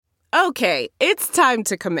Okay, it's time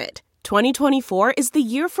to commit. 2024 is the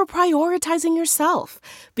year for prioritizing yourself.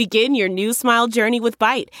 Begin your new smile journey with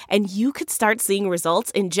Byte, and you could start seeing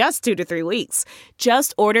results in just 2 to 3 weeks.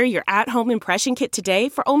 Just order your at-home impression kit today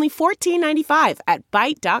for only $14.95 at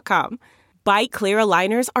Byte.com. Byte Clear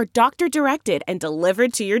aligners are doctor-directed and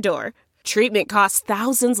delivered to your door. Treatment costs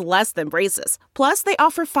thousands less than braces. Plus, they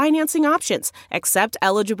offer financing options, accept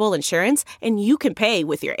eligible insurance, and you can pay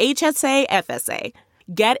with your HSA FSA.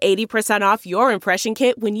 Get 80% off your impression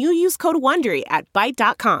kit when you use code WONDERY at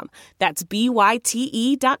Byte.com. That's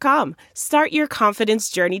BYTE.com. Start your confidence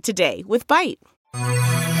journey today with Byte.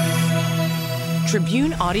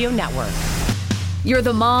 Tribune Audio Network. You're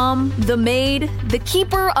the mom, the maid, the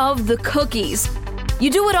keeper of the cookies. You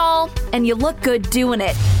do it all, and you look good doing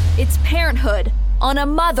it. It's parenthood on a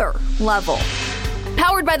mother level.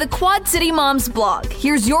 Powered by the Quad City Moms blog,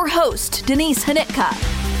 here's your host, Denise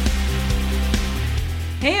Hanitka.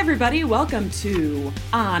 Hey everybody, welcome to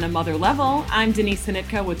On a Mother Level. I'm Denise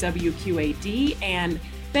Hanitka with WQAD, and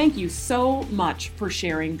thank you so much for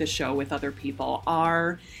sharing the show with other people.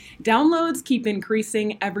 Our downloads keep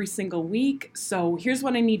increasing every single week, so here's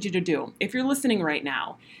what I need you to do. If you're listening right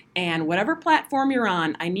now, and whatever platform you're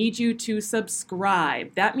on, I need you to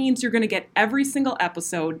subscribe. That means you're going to get every single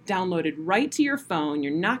episode downloaded right to your phone.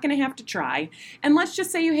 You're not going to have to try. And let's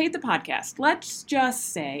just say you hate the podcast. Let's just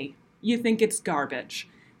say you think it's garbage.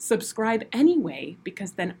 Subscribe anyway,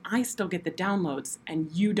 because then I still get the downloads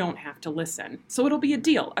and you don't have to listen. So it'll be a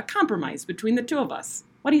deal, a compromise between the two of us.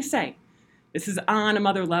 What do you say? This is On a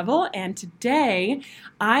Mother Level, and today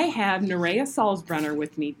I have Nerea Salzbrenner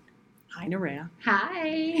with me. Hi, Nerea.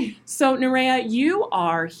 Hi. So, Nerea, you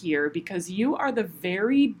are here because you are the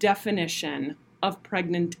very definition of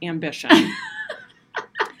pregnant ambition.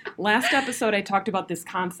 Last episode, I talked about this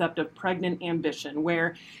concept of pregnant ambition,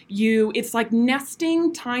 where it's like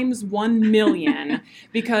nesting times 1 million,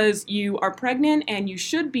 because you are pregnant and you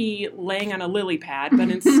should be laying on a lily pad,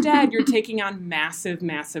 but instead you're taking on massive,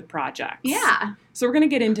 massive projects. Yeah. So we're going to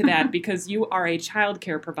get into that because you are a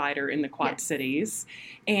childcare provider in the Quad Cities,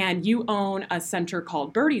 and you own a center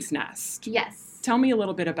called Birdie's Nest. Yes. Tell me a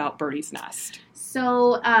little bit about Birdie's Nest.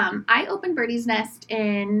 So I opened Birdie's Nest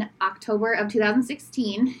in October of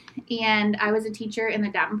 2016, and I was a teacher in the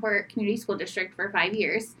Davenport Community School District for 5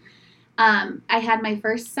 years. I had my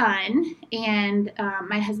first son, and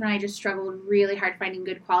my husband and I just struggled really hard finding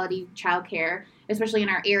good quality childcare, especially in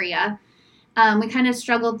our area. We kind of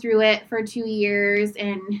struggled through it for 2 years,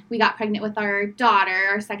 and we got pregnant with our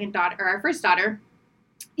daughter, our first daughter,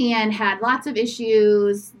 and had lots of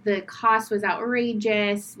issues. The cost was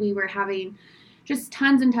outrageous. We were having just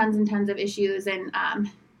tons and tons and tons of issues, and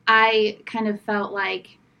I kind of felt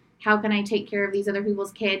like, how can I take care of these other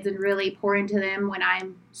people's kids and really pour into them when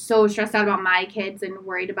I'm so stressed out about my kids and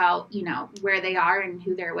worried about, where they are and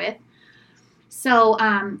who they're with. So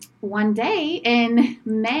one day in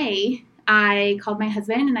May, I called my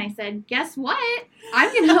husband and I said, guess what?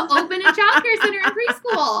 I'm going to open a childcare center in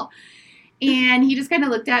preschool. And he just kind of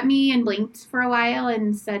looked at me and blinked for a while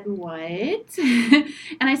and said, what? And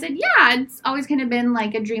I said, yeah, it's always kind of been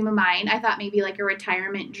like a dream of mine. I thought maybe like a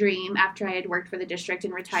retirement dream after I had worked for the district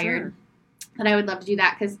and retired, that I would love to do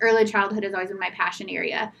that, because early childhood has always been my passion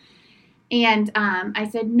area. And I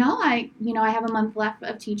said, no, I have a month left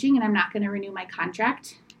of teaching and I'm not going to renew my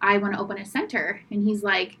contract. I want to open a center. And he's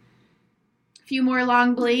like, a few more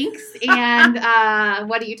long blinks and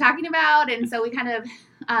what are you talking about? And so we kind of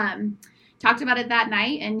talked about it that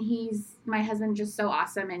night, and my husband just so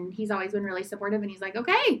awesome, and he's always been really supportive, and he's like,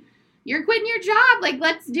 okay, you're quitting your job, like,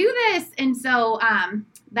 let's do this. And so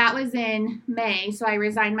that was in May, so I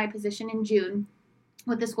resigned my position in June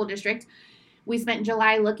with the school district. We spent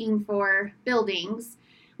July looking for buildings.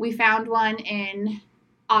 We found one in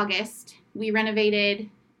August. We renovated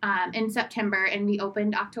in September, and we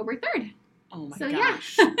opened October 3rd. Oh my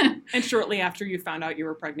gosh. Yeah. And shortly after you found out you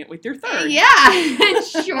were pregnant with your third. Yeah.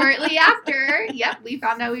 Shortly after, we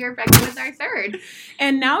found out we were pregnant with our third.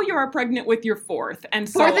 And now you are pregnant with your fourth. And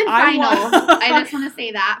so fourth and final. I just want to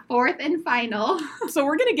say that. Fourth and final. So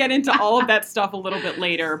we're going to get into all of that stuff a little bit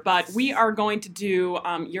later, but we are going to do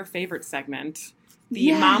your favorite segment,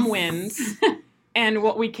 the Mom Wins, and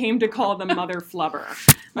what we came to call the Mother Flubber.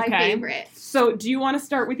 My favorite. So do you want to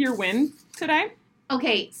start with your win today?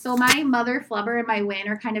 Okay, so my mother flubber and my win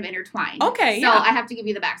are kind of intertwined. Okay, So I have to give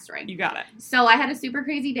you the backstory. You got it. So I had a super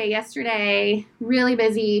crazy day yesterday, really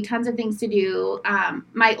busy, tons of things to do.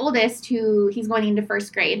 My oldest, he's going into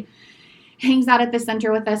first grade, hangs out at the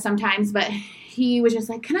center with us sometimes, but he was just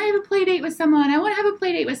like, can I have a play date with someone? I want to have a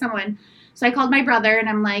play date with someone. So I called my brother and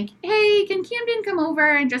I'm like, hey, can Camden come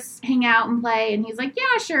over and just hang out and play? And he's like,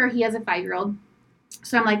 yeah, sure. He has a 5-year-old.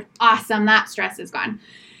 So I'm like, awesome. That stress is gone.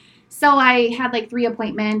 So I had like 3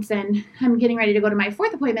 appointments and I'm getting ready to go to my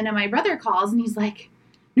 4th appointment and my brother calls and he's like,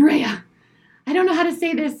 Nerea, I don't know how to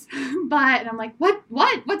say this, but, and I'm like,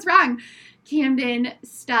 what's wrong? Camden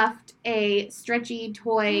stuffed a stretchy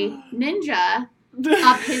toy ninja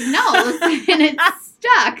up his nose and it's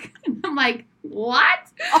stuck. And I'm like, what?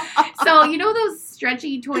 So, you know those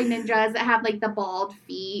stretchy toy ninjas that have like the bald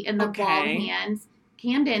feet and the bald hands?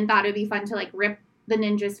 Camden thought it'd be fun to like rip the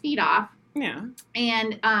ninja's feet off. Yeah.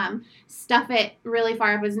 And stuff it really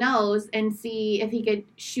far up his nose and see if he could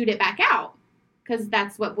shoot it back out. Because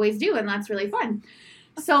that's what boys do, and that's really fun.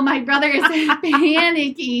 So my brother is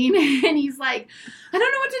panicking, and he's like, I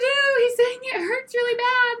don't know what to do. He's saying it hurts really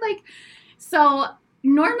bad. Like, so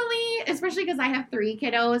normally, especially because I have 3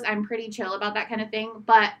 kiddos, I'm pretty chill about that kind of thing.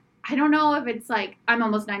 But I don't know if it's like I'm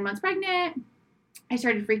almost 9 months pregnant. I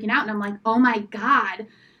started freaking out, and I'm like, oh, my God.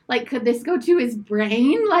 Like, could this go to his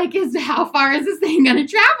brain? Like, how far is this thing going to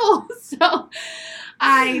travel? So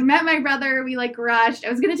I met my brother. We, like, rushed. I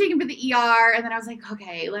was going to take him to the ER, and then I was like,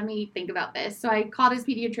 okay, let me think about this. So I called his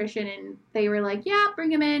pediatrician, and they were like, yeah,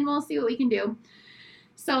 bring him in. We'll see what we can do.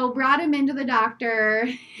 So brought him into the doctor,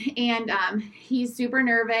 and he's super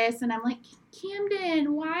nervous, and I'm like,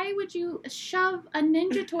 Camden, why would you shove a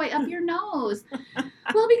ninja toy up your nose?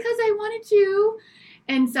 Well, because I wanted to.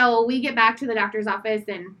 And so we get back to the doctor's office,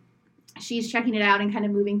 and she's checking it out and kind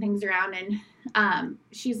of moving things around, and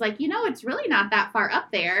she's like, it's really not that far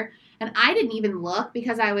up there. And I didn't even look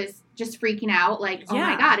because I was just freaking out, like, oh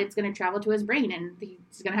my God, it's going to travel to his brain, and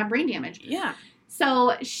he's going to have brain damage. Yeah.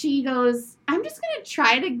 So she goes, I'm just going to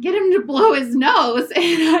try to get him to blow his nose.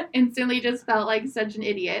 And I instantly just felt like such an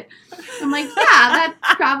idiot. I'm like, yeah,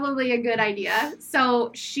 that's probably a good idea.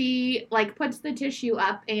 So she, like, puts the tissue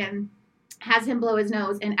up and has him blow his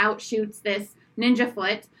nose, and out shoots this ninja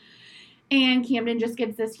foot. And Camden just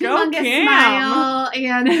gets this humongous smile,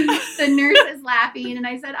 and the nurse is laughing. And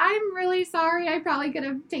I said, I'm really sorry. I probably could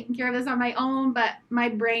have taken care of this on my own, but my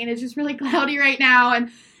brain is just really cloudy right now.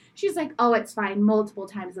 And she's like, oh, it's fine. Multiple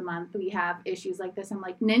times a month we have issues like this. I'm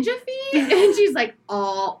like, ninja feet? And she's like,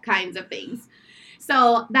 all kinds of things.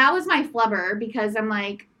 So that was my flubber, because I'm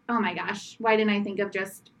like, oh my gosh, why didn't I think of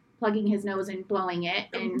just plugging his nose and blowing it,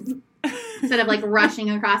 and instead of like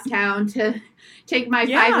rushing across town to take my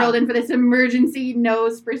 5-year-old in for this emergency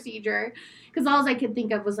nose procedure? Because all I could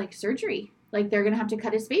think of was like surgery. Like, they're going to have to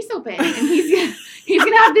cut his face open, and he's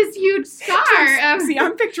going to have this huge scar. See,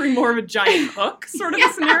 I'm picturing more of a giant hook sort of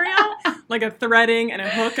a scenario, like a threading and a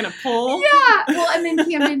hook and a pull. Yeah. Well, and then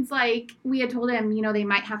Camden's like, we had told him, they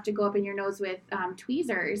might have to go up in your nose with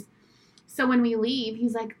tweezers. So when we leave,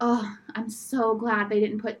 he's like, oh, I'm so glad they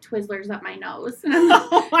didn't put Twizzlers up my nose. So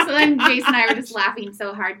then Jason and I were just laughing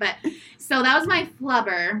so hard. But so that was my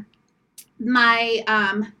flubber.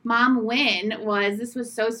 My mom win was, this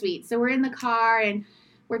was so sweet. So we're in the car, and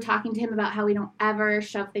we're talking to him about how we don't ever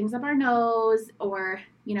shove things up our nose, or,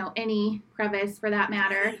 any crevice for that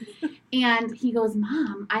matter. And he goes,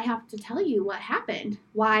 Mom, I have to tell you what happened.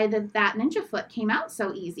 Why that ninja foot came out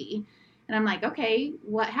so easy. And I'm like, okay,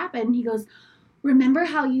 what happened? He goes, remember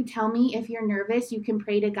how you tell me if you're nervous, you can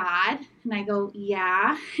pray to God? And I go,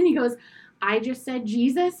 yeah. And he goes, I just said,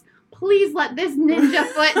 Jesus, please let this ninja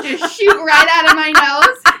foot just shoot right out of my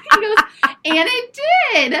nose. He goes, and it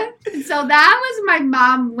did. So that was my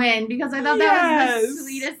mom win, because I thought that was the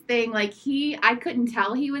sweetest thing. Like, I couldn't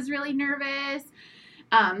tell he was really nervous.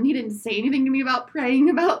 He didn't say anything to me about praying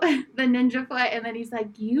about the ninja foot. And then he's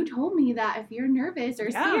like, you told me that if you're nervous or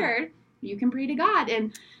scared, you can pray to God.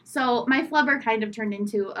 And so my flubber kind of turned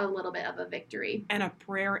into a little bit of a victory. And a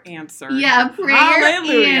prayer answered. Yeah, prayer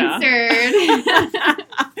answered.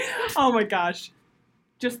 Oh my gosh.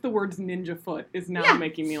 Just the words ninja foot is now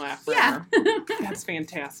making me laugh forever. Yeah. That's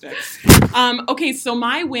fantastic. Okay, so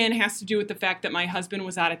my win has to do with the fact that my husband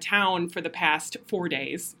was out of town for the past 4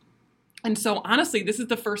 days. And so honestly, this is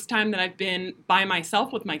the first time that I've been by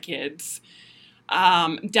myself with my kids.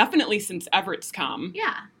 Definitely since Everett's come.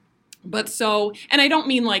 Yeah. But so, and I don't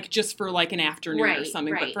mean like just for like an afternoon or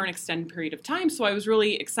something, but for an extended period of time. So I was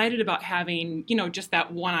really excited about having, just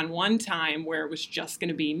that one-on-one time where it was just going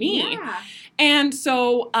to be me. Yeah. And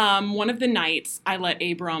so one of the nights I let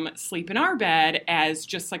Abram sleep in our bed as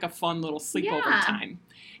just like a fun little sleepover time.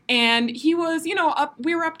 And he was,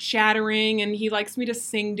 we were up chattering, and he likes me to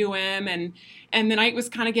sing to him. And the night was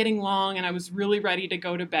kind of getting long, and I was really ready to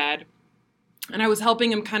go to bed. And I was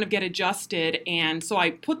helping him kind of get adjusted, and so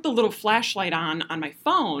I put the little flashlight on my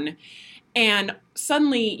phone, and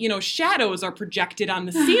suddenly, shadows are projected on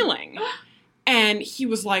the ceiling. And he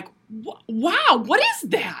was like, wow, what is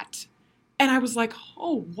that? And I was like,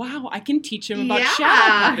 oh, wow, I can teach him about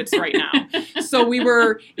shadow puppets right now. So we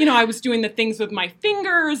were, I was doing the things with my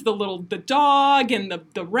fingers, the dog and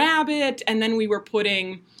the rabbit. And then we were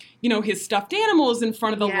putting, his stuffed animals in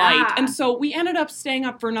front of the light. And so we ended up staying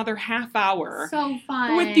up for another half hour. So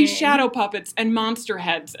fun. With these shadow puppets and monster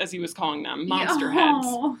heads, as he was calling them, monster heads.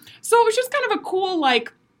 So it was just kind of a cool,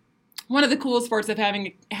 one of the coolest parts of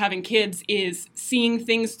having kids is seeing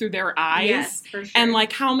things through their eyes. Yes, for sure.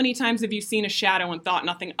 And how many times have you seen a shadow and thought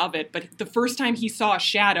nothing of it? But the first time he saw a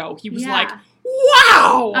shadow, he was like,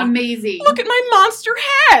 wow! Amazing. Look at my monster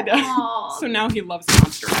head! Aww. So now he loves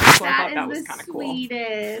monster heads. So I thought that was kind of cool.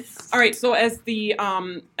 Sweetest. All right, so as the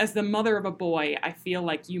mother of a boy, I feel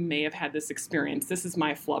like you may have had this experience. This is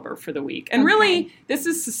my flubber for the week. And really, this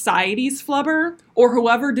is society's flubber or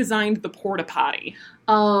whoever designed the porta potty.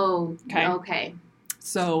 Oh, okay.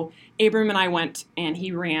 So Abram and I went and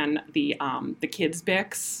he ran the kids'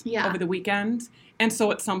 Bix over the weekend. And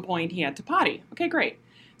so at some point he had to potty. Okay, great.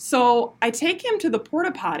 So I take him to the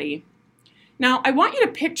porta potty. Now, I want you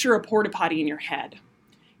to picture a porta potty in your head.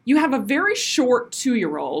 You have a very short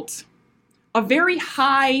 2-year-old, a very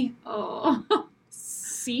high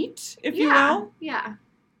seat, if you will. Yeah.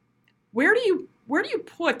 Where do you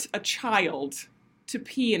put a child to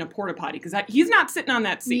pee in a porta potty? Because he's not sitting on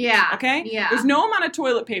that seat. Yeah. Okay? Yeah. There's no amount of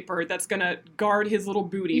toilet paper that's going to guard his little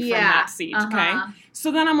booty from that seat. Okay?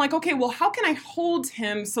 So then I'm like, okay, well, how can I hold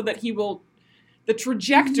him so that the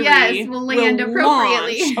trajectory will land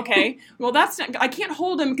appropriately. Launch. Okay. Well, I can't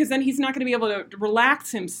hold him because then he's not going to be able to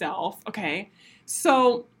relax himself. Okay.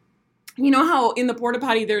 So, you know how in the porta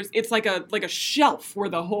potty it's like a shelf where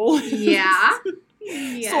the hole is. Yeah.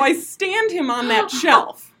 So I stand him on that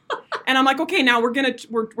shelf, and I'm like, okay, now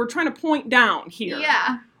we're trying to point down here.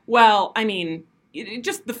 Yeah. Well, I mean,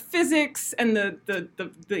 just the physics and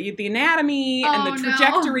the anatomy and the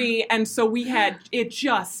trajectory, and so we had it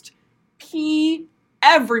just pee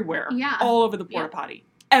everywhere, all over the porta potty,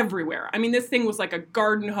 everywhere. I mean, this thing was like a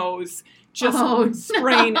garden hose, just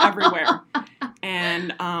spraying everywhere.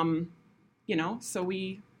 And, so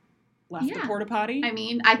we left the porta potty. I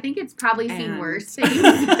mean, I think it's probably seen worse things.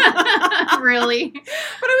 Really.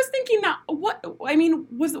 But I was thinking,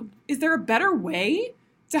 is there a better way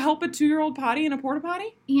to help a 2-year-old potty in a porta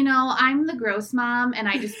potty? I'm the gross mom, and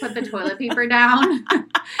I just put the toilet paper down,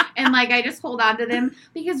 and I just hold on to them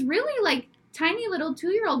because really, tiny little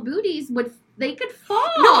 2-year-old booties they could fall.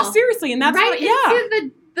 No, seriously, and that's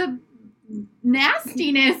into the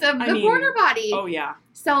nastiness of the porta potty. Oh yeah.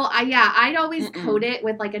 So I'd always coat it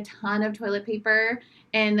with a ton of toilet paper,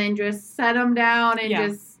 and then just set them down and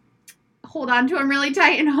just hold on to them really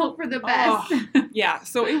tight and hope for the best. Yeah,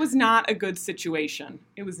 so it was not a good situation.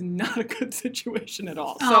 It was not a good situation at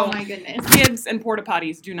all. Oh, my goodness. Kids and porta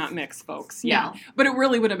potties do not mix, folks. Yeah. No. But it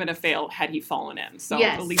really would have been a fail had he fallen in. So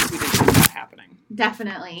at least we didn't have that happening.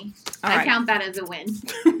 Definitely. I count that as a win.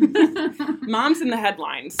 Mom's in the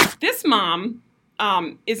headlines. This mom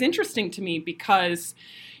is interesting to me because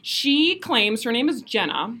she claims, her name is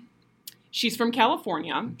Jenna. She's from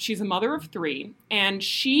California. She's a mother of 3. And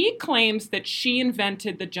she claims that she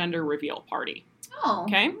invented the gender reveal party. Oh,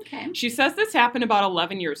 okay. She says this happened about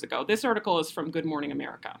 11 years ago. This article is from Good Morning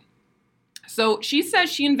America. So she says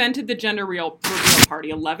she invented the gender reveal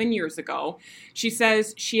party 11 years ago. She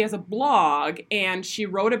says she has a blog, and she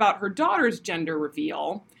wrote about her daughter's gender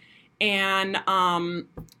reveal. And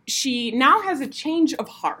she now has a change of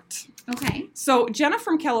heart. Okay. So Jenna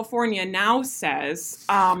from California now says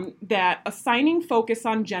that assigning focus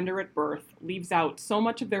on gender at birth leaves out so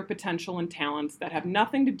much of their potential and talents that have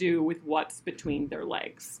nothing to do with what's between their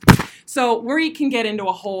legs. So we can get into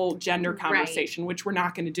a whole gender conversation, which we're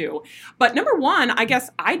not going to do. But number one, I guess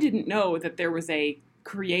I didn't know that there was a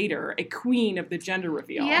creator, a queen of the gender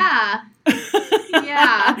reveal. Yeah.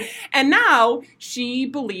 Yeah. And now she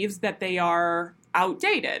believes that they are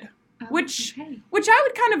outdated. Which I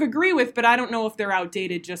would kind of agree with, but I don't know if they're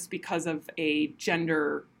outdated just because of a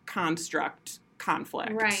gender construct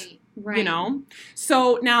conflict. Right.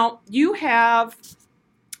 So now you have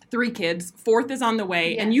 3 kids, 4th is on the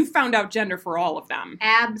way, and you found out gender for all of them.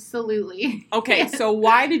 Absolutely. Okay, so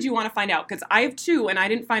why did you want to find out? Because I have 2, and I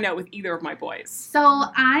didn't find out with either of my boys. So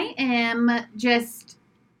I am just,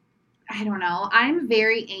 I don't know, I'm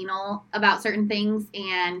very anal about certain things,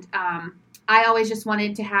 and I always just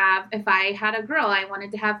wanted to have, if I had a girl, I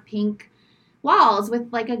wanted to have pink walls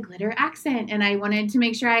with a glitter accent, and I wanted to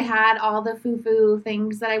make sure I had all the foo-foo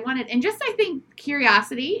things that I wanted. And just, I think,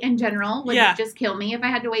 curiosity in general would just kill me if I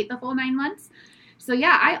had to wait the full 9 months. So,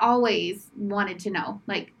 I always wanted to know,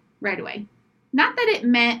 right away. not that it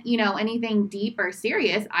meant, anything deep or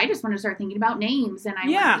serious. I just wanted to start thinking about names. And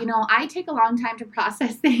I take a long time to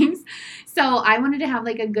process things. So I wanted to have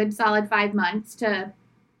like a good solid 5 months to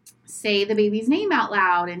say the baby's name out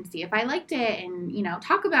loud and see if I liked it and,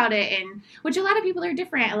 talk about it. And which a lot of people are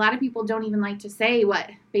different. A lot of people don't even like to say what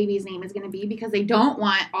baby's name is going to be because they don't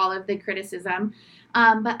want all of the criticism.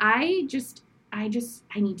 But I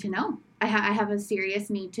need to know. I have a serious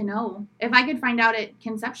need to know. If I could find out at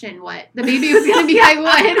conception what the baby was going to be, I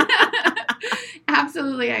would.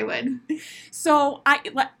 Absolutely, I would. So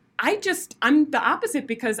I'm the opposite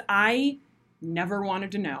because I never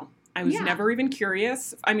wanted to know. I was never even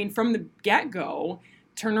curious. I mean, from the get-go,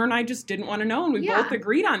 Turner and I just didn't want to know, and we both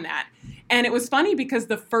agreed on that. And it was funny because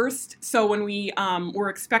when we were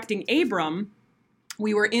expecting Abram,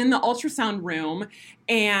 we were in the ultrasound room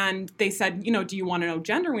and they said, do you want to know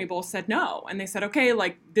gender? And we both said no. And they said, okay,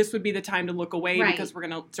 like this would be the time to look away because we're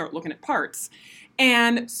going to start looking at parts.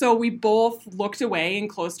 And so we both looked away and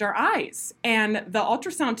closed our eyes. And the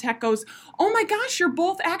ultrasound tech goes, oh my gosh, you're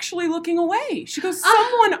both actually looking away. She goes,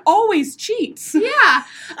 someone always cheats. Yeah. And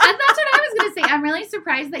that's what I was going to say. I'm really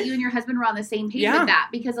surprised that you and your husband were on the same page with that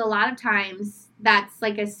because a lot of times that's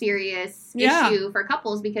like a serious issue for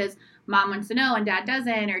couples because mom wants to know and dad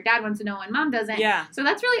doesn't, or dad wants to know and mom doesn't. Yeah. So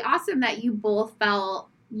that's really awesome that you both felt,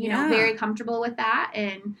 very comfortable with that.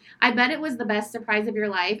 And I bet it was the best surprise of your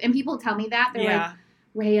life. And people tell me that. They're like,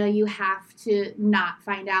 Rhea, you have to not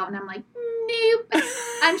find out. And I'm like, nope.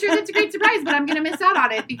 I'm sure that's a great surprise, but I'm going to miss out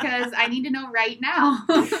on it because I need to know right now.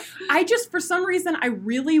 for some reason, I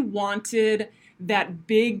really wanted that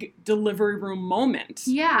big delivery room moment.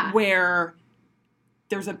 Yeah. Where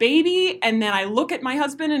there's a baby, and then I look at my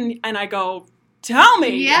husband and I go, tell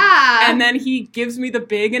me. Yeah. And then he gives me the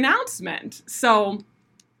big announcement. So,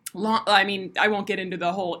 I won't get into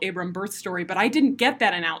the whole Abram birth story, but I didn't get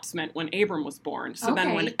that announcement when Abram was born. So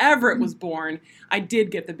then when Everett was born, I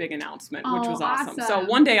did get the big announcement, which was awesome. So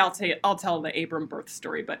one day I'll tell the Abram birth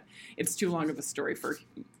story, but it's too long of a story for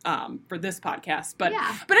this podcast. But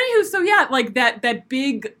anywho, so like that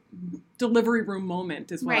big delivery room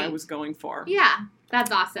moment is what I was going for. Yeah.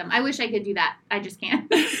 That's awesome. I wish I could do that. I just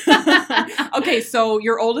can't. Okay, so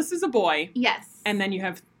your oldest is a boy. Yes. And then you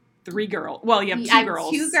have 3 girls. Well, you have 2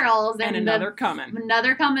 girls. 2 girls. And another coming.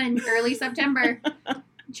 Another coming early September.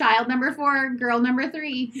 Child number 4, girl number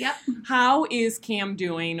 3. Yep. How is Cam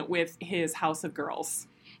doing with his house of girls?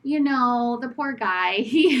 The poor guy.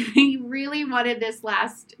 He really wanted this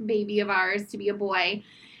last baby of ours to be a boy.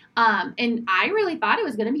 And I really thought it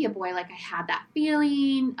was going to be a boy. Like I had that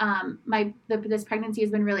feeling. This pregnancy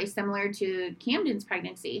has been really similar to Camden's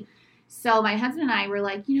pregnancy. So my husband and I were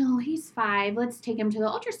like, he's 5. Let's take him to the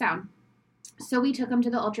ultrasound. So we took him to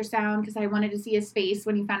the ultrasound because I wanted to see his face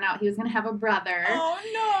when he found out he was going to have a brother. Oh,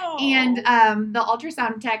 no. And the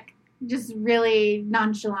ultrasound tech just really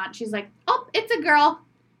nonchalant. She's like, oh, it's a girl.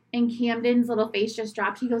 And Camden's little face just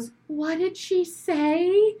dropped. He goes, what did she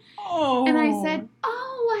say? Oh. And I said,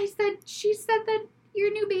 she said that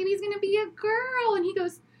your new baby's going to be a girl. And he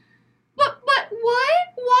goes, but what?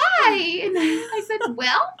 Why? And I said,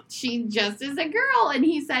 well, she just is a girl. And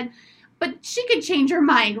he said, but she could change her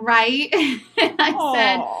mind, right? And I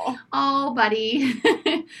said, oh, buddy,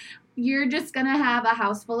 you're just going to have a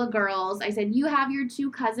house full of girls. I said, you have your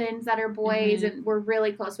 2 cousins that are boys, and we're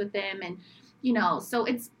really close with them. And, so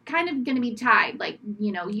it's kind of going to be tied, like,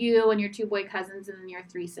 you and your 2 boy cousins and then your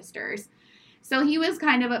 3 sisters. So he was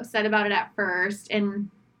kind of upset about it at first.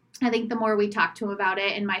 And I think the more we talked to him about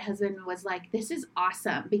it, and my husband was like, this is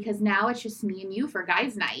awesome because now it's just me and you for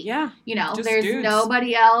guys' night. Yeah. There's dudes.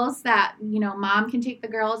 Nobody else that, mom can take the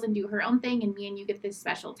girls and do her own thing, and me and you get this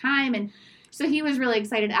special time. And so he was really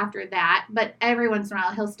excited after that. But every once in a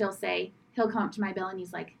while, he'll come up to my bill and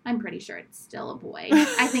he's like, I'm pretty sure it's still a boy.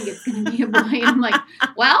 I think it's going to be a boy. And I'm like,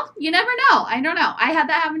 well, you never know. I don't know. I had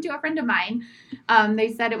that happen to a friend of mine.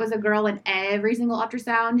 They said it was a girl, and every single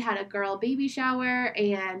ultrasound had a girl baby shower,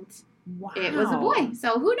 and it was a boy.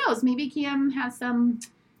 So who knows? Maybe Cam has some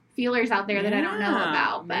feelers out there that I don't know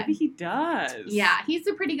about. But maybe he does. Yeah, he's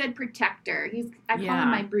a pretty good protector. I call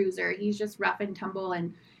him my bruiser. He's just rough and tumble,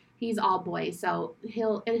 and he's all boy. So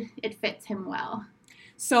it fits him well.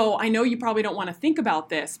 So I know you probably don't want to think about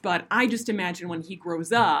this, but I just imagine when he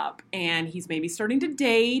grows up and he's maybe starting to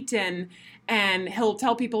date and he'll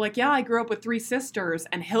tell people like, yeah, I grew up with 3 sisters,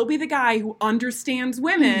 and he'll be the guy who understands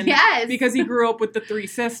women because he grew up with the 3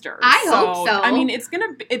 sisters. I hope so. I mean, it's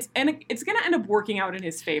gonna end up working out in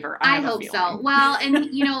his favor. I hope so. Well, and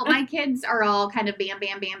my kids are all kind of bam,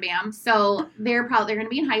 bam, bam, bam. So they're going to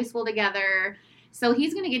be in high school together. So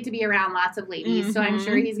he's going to get to be around lots of ladies. So I'm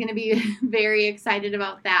sure he's going to be very excited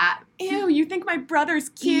about that. Ew, you think my brother's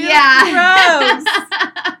cute? Yeah.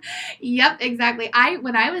 Gross. Yep, exactly.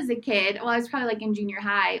 When I was a kid, well, I was probably like in junior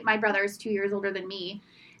high. My brother is 2 years older than me.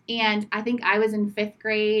 And I think I was in 5th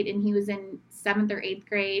grade and he was in 7th or 8th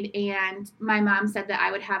grade. And my mom said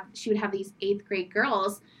that she would have these 8th grade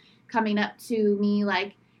girls coming up to me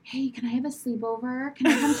like, hey, can I have a sleepover? Can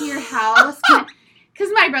I come to your house? Because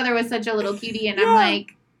my brother was such a little cutie, and I'm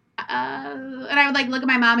like, and I would like look at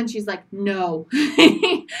my mom, and she's like, no.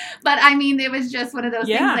 But I mean, it was just one of those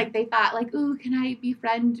things. Like they thought, like, ooh, can I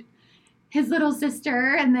befriend his little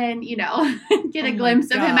sister, and then get a glimpse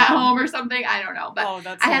of him at home or something? I don't know, but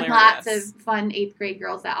that's I had hilarious. lots of fun 8th grade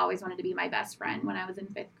girls that always wanted to be my best friend when I was in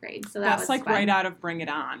 5th grade. So that was like fun. Right out of Bring It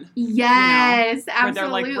On. Yes, absolutely. Where they're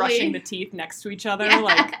like brushing the teeth next to each other,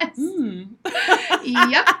 like,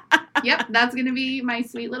 Yep, that's going to be my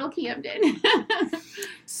sweet little Camden.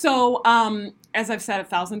 So, as I've said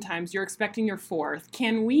 1,000 times, you're expecting your 4th.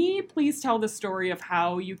 Can we please tell the story of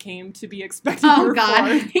how you came to be expecting your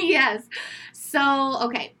 4th? Yes. So,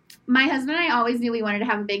 okay. My husband and I always knew we wanted to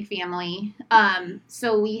have a big family.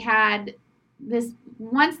 So we had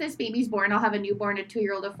once this baby's born, I'll have a newborn, a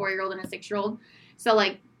 2-year-old, a 4-year-old, and a 6-year-old. So,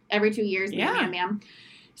 like, every 2 years, bam.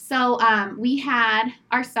 So, we had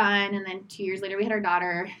our son, and then 2 years later, we had our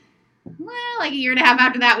daughter. Well, like a year and a half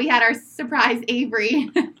after that, we had our surprise Avery.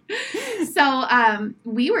 So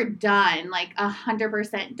we were done, like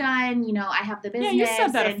 100% done. I have the business. Yeah, you said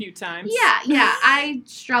that a few times. Yeah. I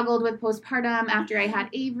struggled with postpartum after I had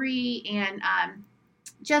Avery, and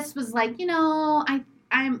just was like,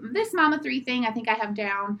 I'm this mama 3 thing. I think I have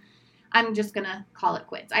down. I'm just gonna call it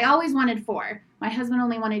quits. I always wanted 4. My husband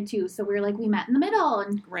only wanted 2, so we were like, we met in the middle,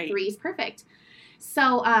 and 3 is perfect.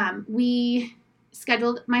 So we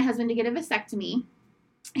scheduled my husband to get a vasectomy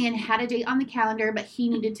and had a date on the calendar, but he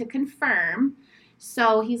needed to confirm.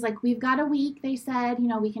 So he's like, we've got a week. They said,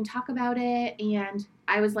 we can talk about it. And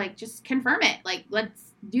I was like, just confirm it. Like,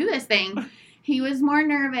 let's do this thing. He was more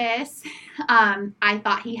nervous. I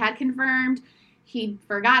thought he had confirmed. He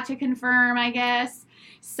forgot to confirm, I guess.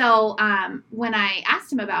 So when I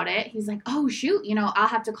asked him about it, he's like, oh, shoot, I'll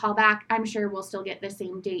have to call back. I'm sure we'll still get the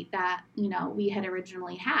same date that, we had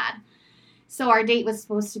originally had. So our date was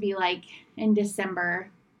supposed to be like in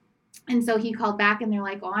December. And so he called back and they're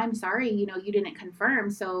like, oh, I'm sorry, you didn't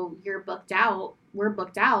confirm. So you're booked out. We're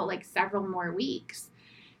booked out like several more weeks.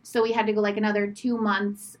 So we had to go like another 2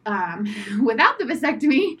 months without the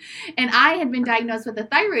vasectomy. And I had been diagnosed with a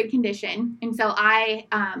thyroid condition. And so I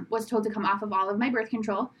was told to come off of all of my birth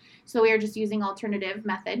control. So we were just using alternative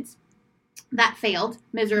methods. That failed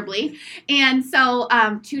miserably. And so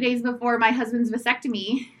 2 days before my husband's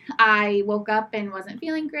vasectomy, I woke up and wasn't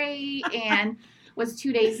feeling great and was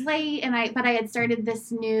 2 days late. But I had started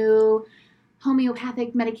this new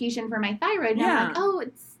homeopathic medication for my thyroid. And I'm like, oh,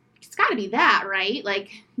 it's got to be that, right? Like,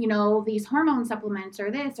 these hormone supplements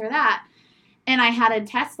or this or that. And I had a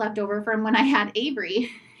test left over from when I had Avery.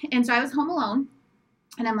 And so I was home alone.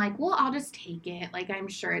 And I'm like, well, I'll just take it. Like, I'm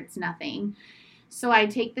sure it's nothing. So I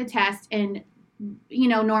take the test and,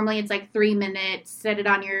 normally it's like 3 minutes, set it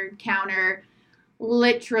on your counter.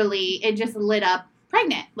 Literally, it just lit up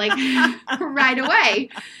pregnant, like right away.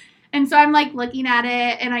 And so I'm like looking at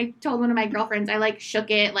it, and I told one of my girlfriends, I like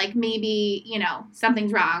shook it, like maybe,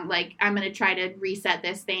 something's wrong. Like I'm going to try to reset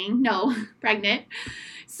this thing. No, pregnant.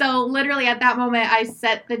 So literally at that moment, I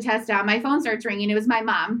set the test down. My phone starts ringing. It was my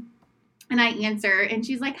mom. And I answer, and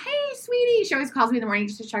she's like, hey, sweetie. She always calls me in the morning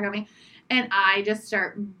just to check on me. And I just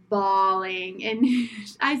start bawling. And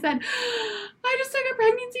I said, I just took a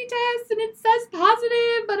pregnancy test and it says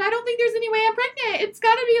positive, but I don't think there's any way I'm pregnant. It's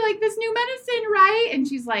got to be like this new medicine, right? And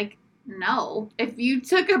she's like, no, if you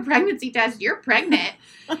took a pregnancy test, you're pregnant.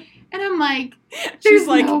 And I'm like, there's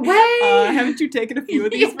no way. Haven't you taken a few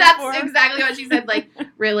of these before? That's exactly what she said. Like,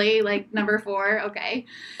 really? Like, number 4? Okay.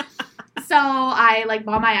 So I like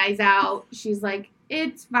bawl my eyes out. She's like,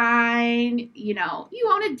 it's fine. You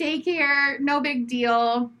own a daycare. No big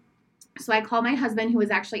deal. So I called my husband, who was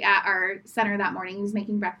actually at our center that morning. He was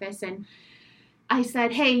making breakfast. And I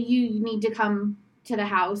said, hey, you need to come to the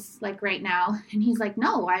house like right now. And he's like,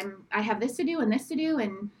 no, I have this to do and this to do.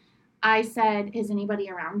 And I said, is anybody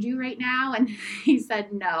around you right now? And he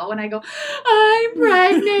said, no. And I go, I'm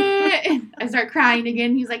pregnant. And I start crying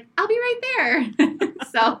again. He's like, I'll be right there.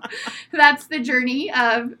 So that's the journey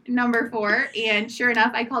of number 4. And sure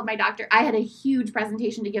enough, I called my doctor. I had a huge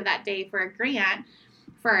presentation to give that day for a grant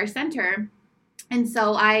for our center. And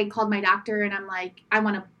so I called my doctor and I'm like, I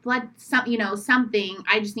want a blood, something.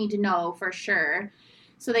 I just need to know for sure.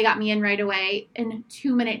 So they got me in right away. And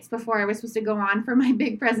 2 minutes before I was supposed to go on for my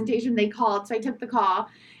big presentation, they called. So I took the call.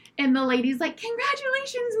 And the lady's like,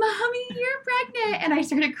 "Congratulations, Mommy, you're pregnant." And I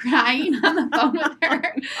started crying on the phone with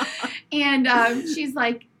her. And she's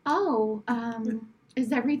like, "Oh,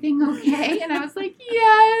 is everything okay?" And I was like,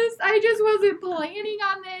 "Yes, I just wasn't planning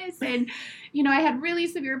on this." And, you know, I had really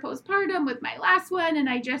severe postpartum with my last one, and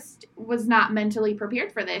I just was not mentally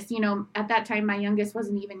prepared for this. You know, at that time, my youngest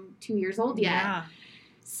wasn't even 2 years old yet. Yeah.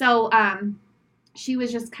 So she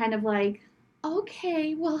was just kind of like,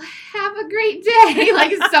 "Okay, well, have a great day."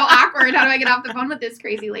 Like, it's so awkward. How do I get off the phone with this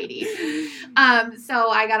crazy lady? So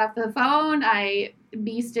I got off the phone. I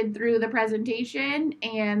beasted through the presentation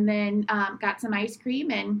and then got some ice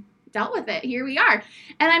cream and dealt with it. Here we are.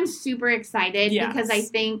 And I'm super excited because I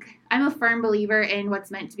think I'm a firm believer in what's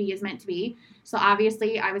meant to be is meant to be. So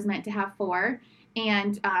obviously I was meant to have 4.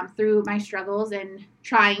 And through my struggles and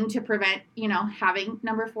trying to prevent, you know, having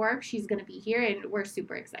number 4, she's going to be here, and we're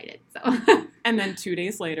super excited. So. And then 2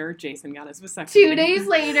 days later, Jason got his vasectomy. 2 days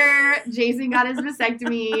later, Jason got his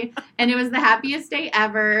vasectomy, and it was the happiest day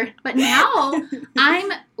ever. But now,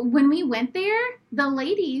 when we went there, the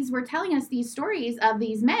ladies were telling us these stories of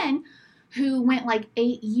these men who went like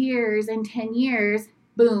 8 years and 10 years,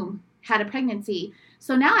 boom, had a pregnancy.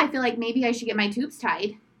 So now I feel like maybe I should get my tubes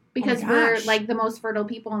tied. Because we're like the most fertile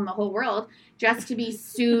people in the whole world, just to be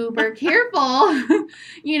super careful,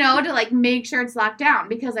 you know, to like make sure it's locked down.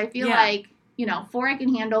 Because I feel like, you know, 4 I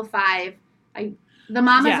can handle, 5, the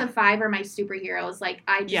mamas of 5 are my superheroes. Like,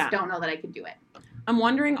 I just don't know that I could do it. I'm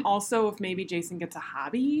wondering also if maybe Jason gets a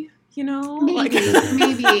hobby, you know? Maybe.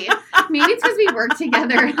 Maybe it's because we work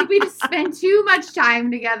together. Like, we just spend too much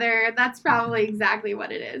time together. That's probably exactly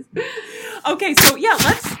what it is. Okay, so yeah,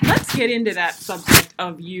 let's get into that subject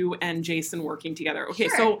of you and Jason working together. Okay,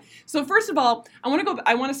 sure. So first of all, I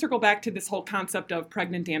want to circle back to this whole concept of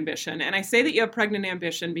pregnant ambition. And I say that you have pregnant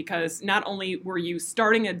ambition because not only were you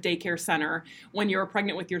starting a daycare center when you were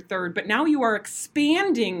pregnant with your 3rd, but now you are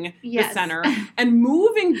expanding the center and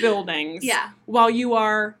moving buildings while you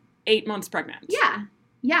are 8 months pregnant.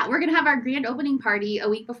 Yeah, we're going to have our grand opening party a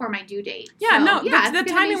week before my due date. Yeah, the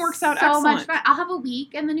timing works out excellent. So much fun. I'll have a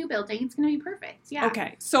week in the new building. It's going to be perfect. Yeah.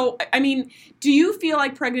 Okay. So, I mean, do you feel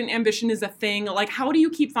like pregnant ambition is a thing? Like, how do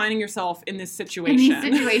you keep finding yourself in this situation? In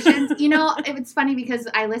these situations? You know, it's funny because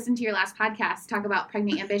I listened to your last podcast talk about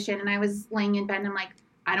pregnant ambition, and I was laying in bed and I'm like,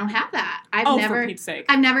 I don't have that. For Pete's sake.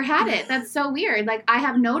 I've never had it. That's so weird. Like, I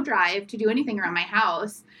have no drive to do anything around my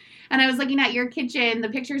house. And I was looking at your kitchen, the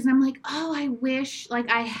pictures, and I'm like, oh, I wish, like,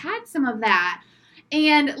 I had some of that.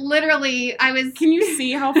 And literally, Can you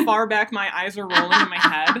see how far back my eyes are rolling in my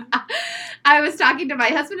head? I was talking to my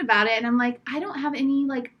husband about it, and I'm like, I don't have any,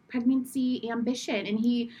 like, pregnancy ambition. And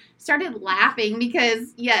he started laughing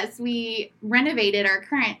because, yes, we renovated our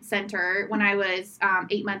current center when I was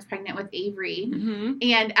 8 months pregnant with Avery. Mm-hmm.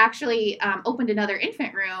 And actually opened another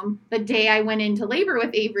infant room the day I went into labor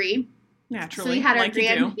with Avery. Naturally, so we had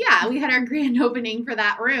we had our grand opening for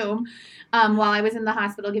that room while I was in the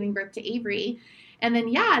hospital giving birth to Avery. And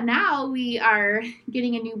then, now we are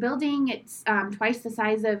getting a new building. It's twice the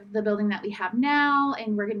size of the building that we have now,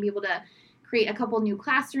 and we're going to be able to create a couple new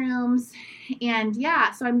classrooms. And,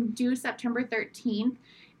 so I'm due September 13th,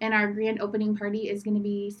 and our grand opening party is going to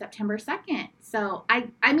be September 2nd. So, I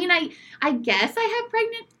guess I have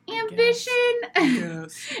pregnant ambition.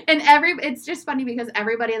 Yes. And it's just funny because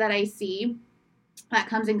everybody that I see that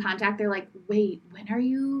comes in contact, they're like, wait, when are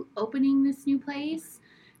you opening this new place?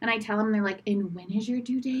 And I tell them, they're like, and when is your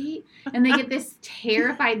due date? And they get this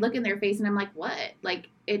terrified look in their face, and I'm like, what? Like,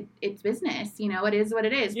 it's business, you know, it is what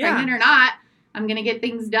it is. Yeah. Pregnant or not, I'm going to get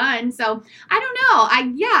things done. So, I don't know.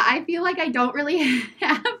 I feel like I don't really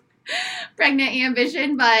have pregnant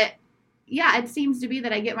ambition, but yeah, it seems to be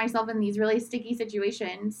that I get myself in these really sticky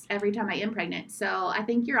situations every time I am pregnant. So, I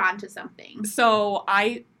think you're onto something. So,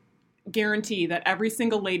 I guarantee that every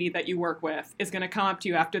single lady that you work with is going to come up to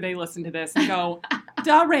you after they listen to this and go,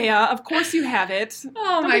 Rhea, of course you have it.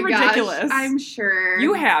 Oh, my gosh. Ridiculous. I'm sure.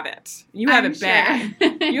 You have it. You have it bad.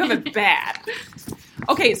 You have it bad.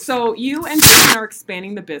 Okay, so you and Jason are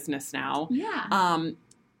expanding the business now. Yeah.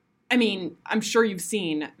 I mean, I'm sure you've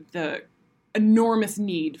seen the enormous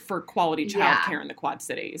need for quality childcare in the Quad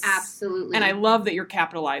Cities. Absolutely. And I love that you're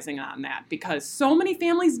capitalizing on that because so many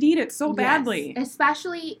families need it so badly.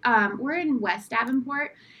 Especially, we're in West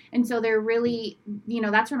Davenport, and so they're really, you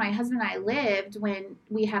know, that's where my husband and I lived when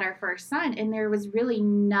we had our first son, and there was really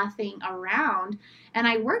nothing around. And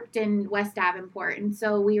I worked in West Davenport, and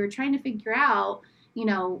so we were trying to figure out, you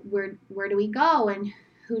know, where do we go and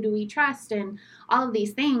who do we trust and all of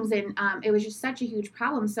these things. And it was just such a huge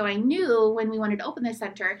problem. So I knew when we wanted to open this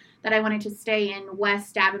center that I wanted to stay in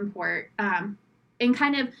West Davenport. And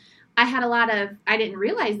kind of, I didn't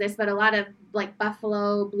realize this, but a lot of like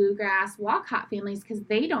Buffalo, Bluegrass, Walcott families, because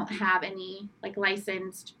they don't have any like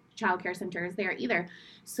licensed childcare centers there either.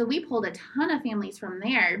 So we pulled a ton of families from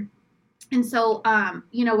there. And so,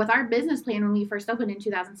 with our business plan, when we first opened in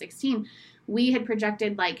 2016, we had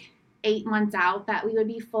projected like 8 months out that we would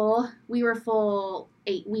be full. We were full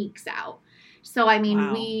 8 weeks out. So,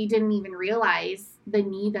 Wow. We didn't even realize the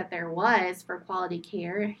need that there was for quality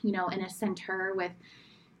care, in a center with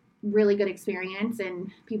really good experience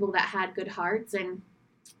and people that had good hearts. And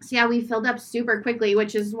so, yeah, we filled up super quickly,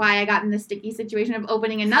 which is why I got in the sticky situation of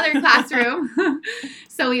opening another classroom.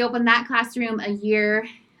 So we opened that classroom a year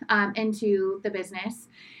into the business.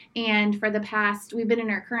 And for the past, we've been in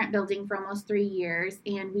our current building for almost 3 years,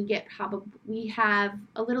 and we have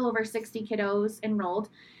a little over 60 kiddos enrolled,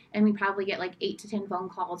 and we probably get like 8 to 10 phone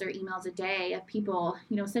calls or emails a day of people,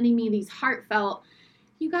 sending me these heartfelt,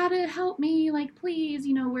 you gotta help me, like, please,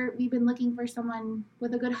 we've been looking for someone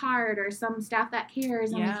with a good heart or some staff that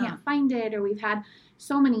cares, and we can't find it, or we've had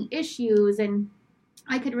so many issues. And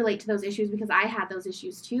I could relate to those issues because I had those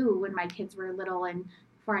issues too when my kids were little and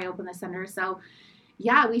before I opened the center. So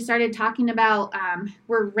yeah, we started talking about,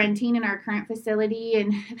 we're renting in our current facility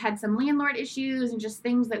and have had some landlord issues and just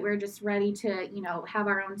things that we're just ready to, have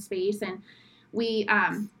our own space. And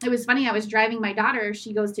it was funny, I was driving my daughter,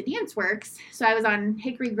 she goes to Dance Works. So I was on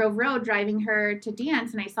Hickory Grove Road driving her to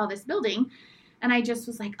dance, and I saw this building, and I just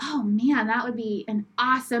was like, oh man, that would be an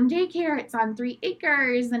awesome daycare. It's on 3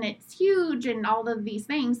 acres and it's huge and all of these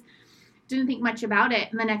things. Didn't think much about it.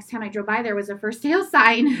 And the next time I drove by, there was a for sale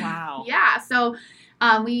sign. Wow. Yeah. So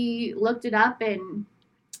we looked it up, and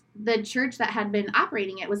the church that had been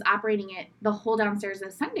operating it was operating it the whole downstairs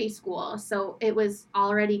as Sunday school. So it was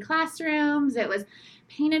already classrooms. It was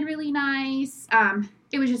painted really nice.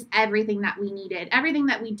 It was just everything that we needed. Everything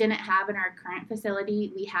that we didn't have in our current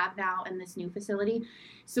facility, we have now in this new facility.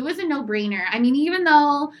 So it was a no-brainer. even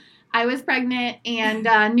though I was pregnant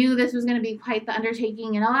and knew this was going to be quite the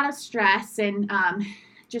undertaking and a lot of stress, and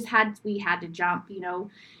we had to jump,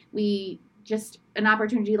 an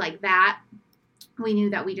opportunity like that. We knew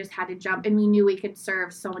that we just had to jump, and we knew we could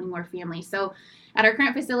serve so many more families. So at our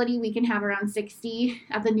current facility, we can have around 60.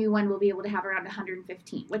 At the new one, we'll be able to have around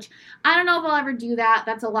 115, which I don't know if I'll ever do that.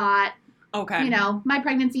 That's a lot. Okay. My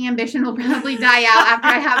pregnancy ambition will probably die out after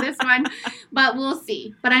I have this one, but we'll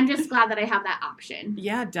see. But I'm just glad that I have that option.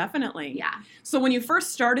 Yeah, definitely. Yeah. So when you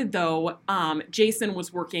first started, though, Jason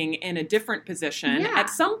was working in a different position. Yeah. At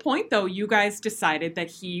some point, though, you guys decided that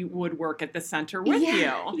he would work at the center with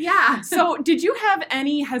you. Yeah. So did you have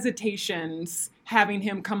any hesitations having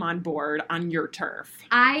him come on board on your turf?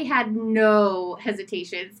 I had no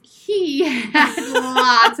hesitations. He had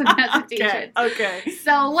lots of hesitations. Okay.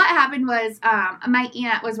 So what happened was my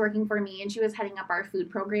aunt was working for me, and she was heading up our food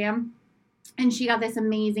program. And she got this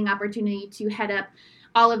amazing opportunity to head up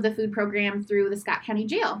all of the food program through the Scott County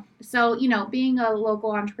Jail. So, being a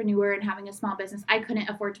local entrepreneur and having a small business, I couldn't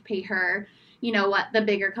afford to pay her, what the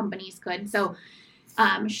bigger companies could. So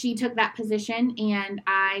she took that position, and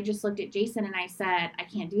I just looked at Jason and I said, I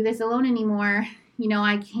can't do this alone anymore.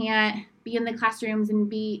 I can't be in the classrooms and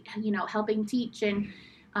be, helping teach and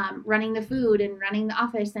running the food and running the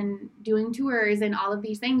office and doing tours and all of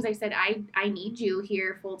these things. I said, I need you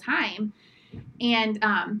here full time.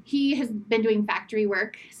 And he has been doing factory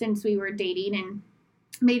work since we were dating and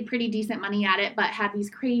made pretty decent money at it, but had these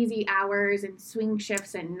crazy hours and swing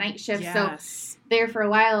shifts and night shifts. Yes. So there for a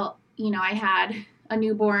while, I had a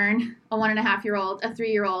newborn, a 1.5-year-old, a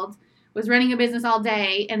 3-year-old, was running a business all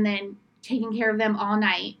day and then taking care of them all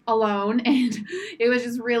night alone. And it was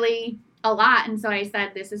just really a lot. And so I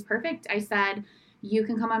said, this is perfect. I said, you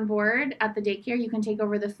can come on board at the daycare. You can take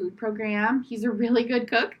over the food program. He's a really good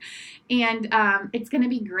cook, and it's going to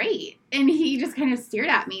be great. And he just kind of stared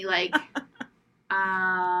at me like,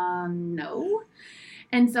 no.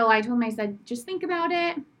 And so I told him, I said, just think about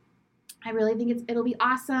it. I really think it'll be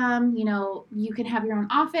awesome. You can have your own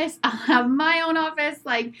office. I'll have my own office.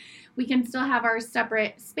 Like, we can still have our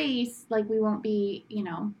separate space. Like, we won't be,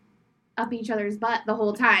 up each other's butt the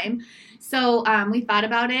whole time. So we thought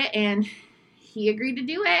about it, and he agreed to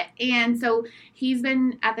do it. And so he's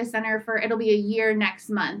been at the center it'll be a year next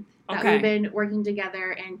month that we've been working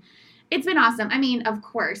together, and it's been awesome. Of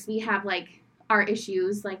course, we have our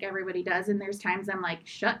issues like everybody does, and there's times I'm like,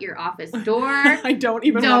 shut your office door. I don't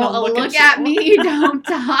even want to look at me. Don't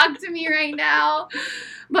talk to me right now.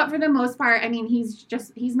 But for the most part,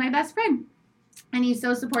 he's my best friend. And he's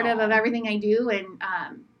so supportive of everything I do. And,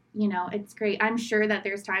 you know, it's great. I'm sure that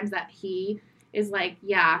there's times that he is like,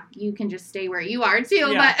 yeah, you can just stay where you are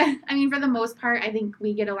too. Yeah. But I mean, for the most part, I think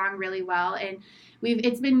we get along really well. And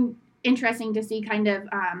it's been interesting to see kind of,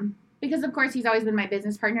 because of course he's always been my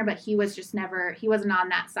business partner, but he wasn't on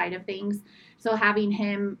that side of things. So having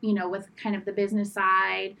him, you know, with kind of the business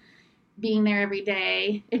side, being there every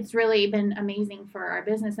day, it's really been amazing for our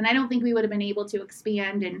business. And I don't think we would have been able to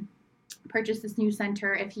expand and purchase this new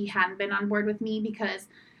center if he hadn't been on board with me, because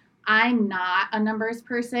I'm not a numbers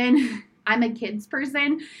person. I'm a kids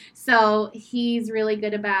person. So he's really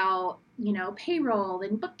good about, you know, payroll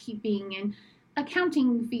and bookkeeping and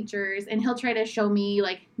accounting features. And he'll try to show me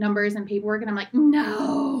like numbers and paperwork. And I'm like,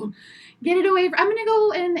 no, get it away. I'm going to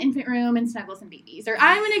go in the infant room and snuggle some babies, or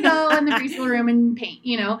I'm going to go in the preschool room and paint,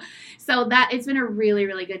 you know. So that it's been a really,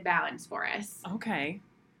 really good balance for us. Okay.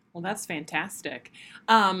 Well, that's fantastic.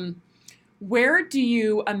 Where do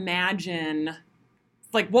you imagine,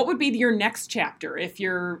 like, what would be your next chapter if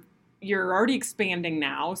you're already expanding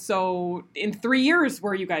now? So in 3 years,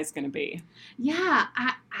 where are you guys going to be? Yeah,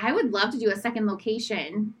 I would love to do a second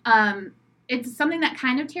location. It's something that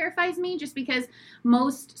kind of terrifies me, just because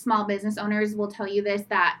most small business owners will tell you this,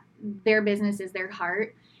 that their business is their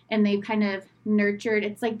heart, and they've kind of nurtured,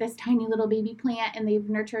 it's like this tiny little baby plant, and they've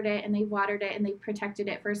nurtured it and they've watered it and they've protected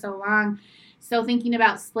it for so long. So thinking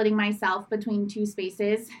about splitting myself between two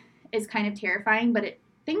spaces is kind of terrifying, but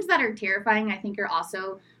things that are terrifying I think are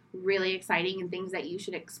also really exciting and things that you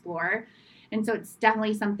should explore. And so it's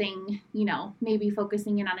definitely something, you know, maybe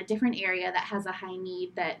focusing in on a different area that has a high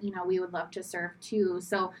need that, you know, we would love to serve too.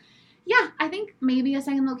 So yeah, I think maybe a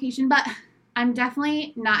second location, but I'm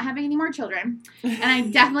definitely not having any more children. And I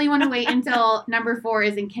definitely want to wait until number 4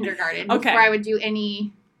 is in kindergarten before I would do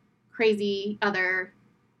any crazy other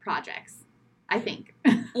projects, I think.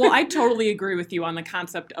 Well, I totally agree with you on the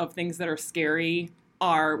concept of things that are scary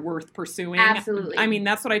are worth pursuing. Absolutely. I mean,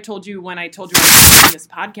 that's what I told you when I told you I was doing this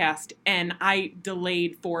podcast, and I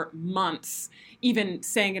delayed for months even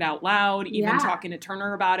saying it out loud, even talking to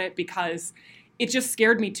Turner about it, because it just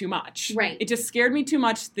scared me too much. Right. It just scared me too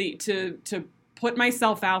much to put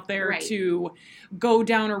myself out there, to go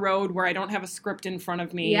down a road where I don't have a script in front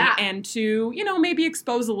of me, and to, you know, maybe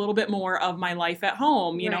expose a little bit more of my life at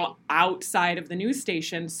home, you know, outside of the news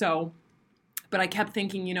station. So, but I kept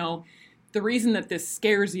thinking, you know, the reason that this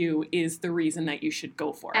scares you is the reason that you should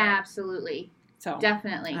go for it. Absolutely. So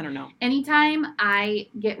definitely. I don't know. Anytime I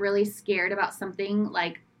get really scared about something,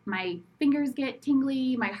 like my fingers get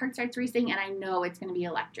tingly, my heart starts racing, and I know it's going to be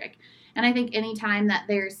electric. And I think anytime that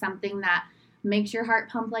there's something that makes your heart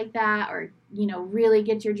pump like that, or, you know, really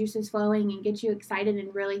gets your juices flowing and gets you excited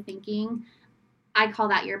and really thinking, I call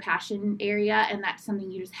that your passion area, and that's something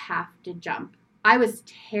you just have to jump. I was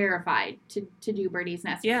terrified to do Birdie's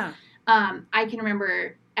Nest. Yeah. I can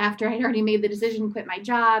remember after I'd already made the decision to quit my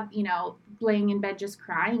job, you know, laying in bed just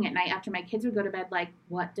crying at night after my kids would go to bed, like,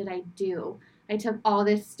 what did I do? I took all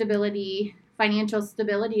this stability, financial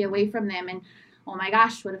stability away from them, and oh my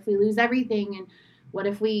gosh, what if we lose everything? And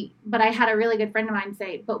but I had a really good friend of mine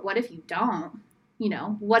say, but what if you don't? You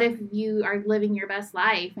know, what if you are living your best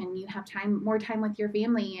life and you have more time with your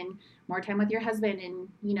family and more time with your husband, and,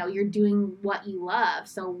 you know, you're doing what you love.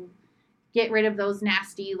 So get rid of those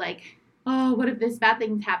nasty, like, oh, what if this bad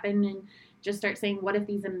things happen? And just start saying, what if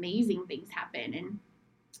these amazing things happen? And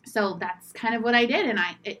so that's kind of what I did. And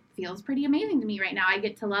it feels pretty amazing to me right now. I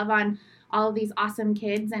get to love on all of these awesome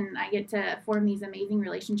kids, and I get to form these amazing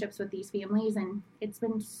relationships with these families. And it's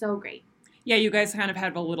been so great. Yeah, you guys kind of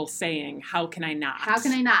have a little saying, how can I not? How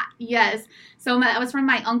can I not? Yes. So that was from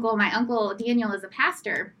my uncle. My uncle Daniel is a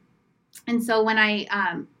pastor. And so when I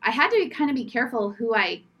had to kind of be careful who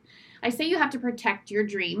I say you have to protect your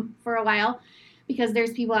dream for a while, because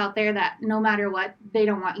there's people out there that no matter what, they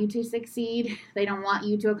don't want you to succeed. They don't want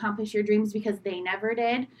you to accomplish your dreams because they never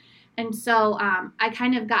did. And so I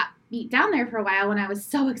kind of got beat down there for a while when I was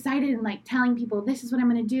so excited and like telling people, this is what I'm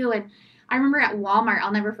going to do. And I remember at Walmart,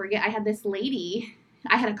 I'll never forget, I had this lady,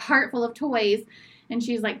 I had a cart full of toys, and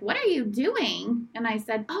she's like, what are you doing? And I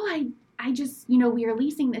said, oh, I just, you know, we are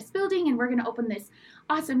leasing this building and we're going to open this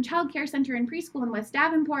awesome childcare center and preschool in West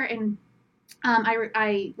Davenport. And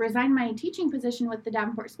I resigned my teaching position with the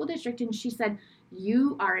Davenport School District. And she said,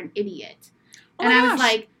 you are an idiot. Oh, and I was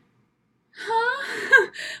like, huh?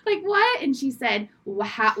 Like, what? And she said,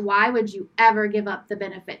 why would you ever give up the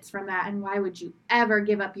benefits from that? And why would you ever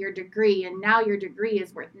give up your degree? And now your degree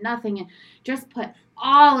is worth nothing. And just put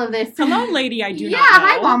all of this. Hello, lady, I do not know.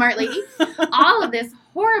 Hi, Walmart lady. All of this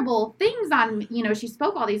horrible things on, she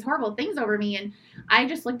spoke all these horrible things over me. And I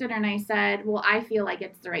just looked at her and I said, well, I feel like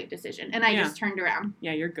it's the right decision. And I just turned around.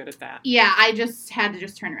 Yeah, you're good at that. Yeah, I just had to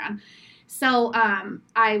just turn around. So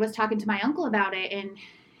I was talking to my uncle about it, and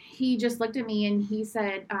he just looked at me and he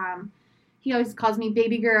said, he always calls me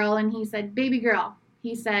baby girl. And he said, baby girl,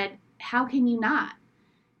 he said, how can you not?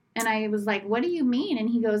 And I was like, what do you mean? And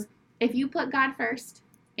he goes, if you put God first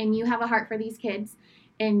and you have a heart for these kids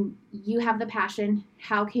and you have the passion,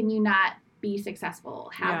 how can you not be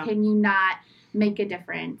successful? How can you not make a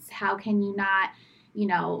difference? How can you not,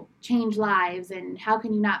 change lives? And how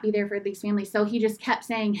can you not be there for these families? So he just kept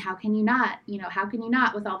saying, how can you not, how can you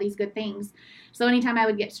not with all these good things? So anytime I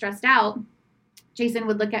would get stressed out, Jason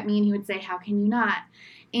would look at me and he would say, how can you not?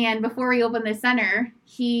 And before we opened the center,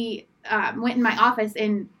 he went in my office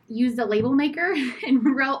and used a label maker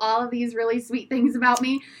and wrote all of these really sweet things about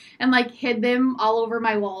me and hid them all over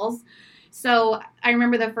my walls. So I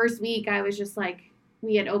remember the first week I was just like,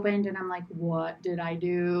 we had opened and I'm like, what did I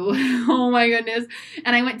do? Oh my goodness.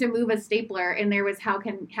 And I went to move a stapler and there was, how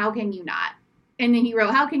can you not? And then he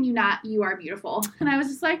wrote, how can you not? You are beautiful. And I was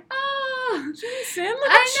just like, oh, Jason,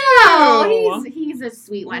 look at I know. He's a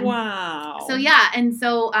sweet one. Wow. So yeah. And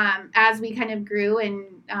so as we kind of grew and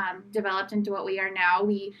developed into what we are now,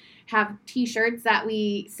 we have t-shirts that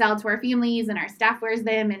we sell to our families and our staff wears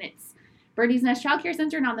them, and it's Birdie's Nest Child Care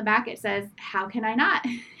Center, and on the back it says, how can I not?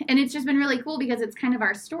 And it's just been really cool because it's kind of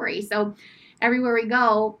our story. So everywhere we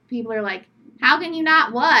go, people are like, how can you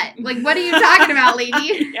not what? Like, what are you talking about,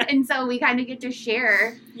 lady? Yeah. And so we kind of get to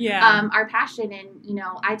share our passion. And,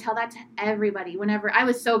 I tell that to everybody whenever. I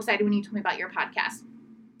was so excited when you told me about your podcast.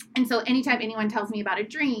 And so anytime anyone tells me about a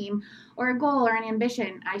dream or a goal or an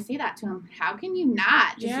ambition, I say that to them. How can you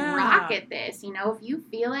not just rock at this? If you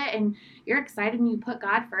feel it and you're excited and you put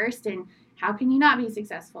God first, and how can you not be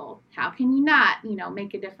successful? How can you not,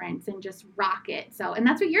 make a difference and just rock it? So, and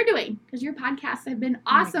that's what you're doing, because your podcasts have been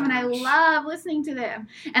awesome and I love listening to them.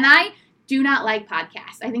 And I do not like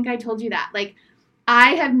podcasts. I think I told you that. I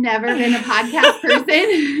have never been a podcast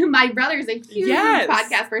person. My brother's a huge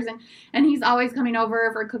podcast person, and he's always coming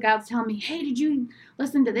over for cookouts telling me, hey, did you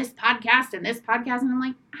listen to this podcast and this podcast? And I'm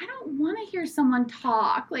like, I don't want to hear someone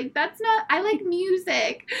talk. That's not, I like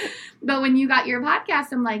music. But when you got your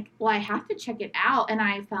podcast, I'm like, well, I have to check it out. And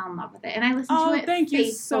I fell in love with it. And I listened to it faithfully. Thank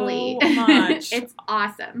you so much. It's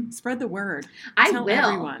awesome. Spread the word. Tell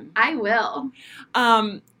everyone. I will.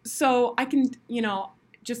 So I can,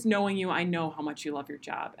 just knowing you, I know how much you love your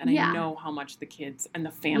job, and I know how much the kids and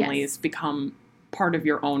the families become part of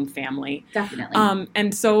your own family. Definitely.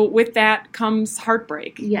 And so with that comes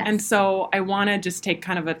heartbreak. Yes. And so I want to just take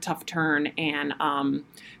kind of a tough turn and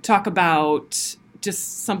talk about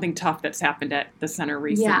just something tough that's happened at the center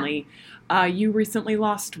recently. Yeah. You recently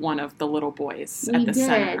lost one of the little boys at the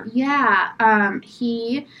center. Yeah.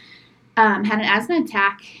 He had an asthma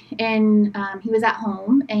attack, and he was at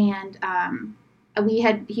home, and he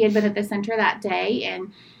had been at the center that day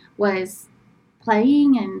and was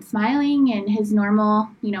playing and smiling and his normal,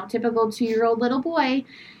 typical 2-year-old little boy.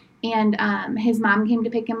 And his mom came to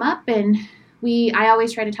pick him up, and I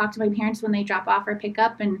always try to talk to my parents when they drop off or pick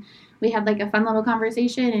up, and we had a fun little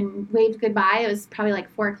conversation and waved goodbye. It was probably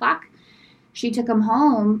 4:00. She took him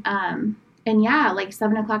home, and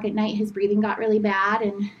 7:00 at night, his breathing got really bad,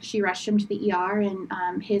 and she rushed him to the ER,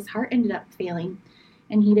 and his heart ended up failing,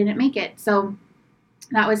 and he didn't make it. So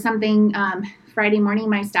that was something Friday morning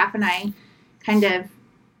my staff and I kind of,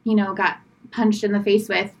 got punched in the face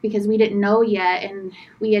with, because we didn't know yet, and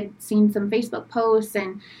we had seen some Facebook posts,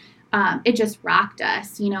 and it just rocked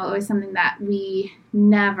us. It was something that we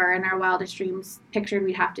never in our wildest dreams pictured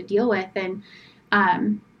we'd have to deal with. And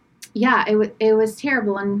it was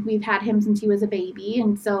terrible, and we've had him since he was a baby,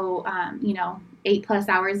 and so 8+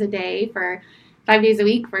 hours a day for 5 days a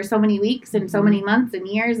week for so many weeks and so many months and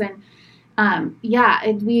years. And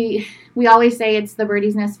we always say it's the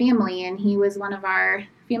Birdie's Nest family, and he was one of our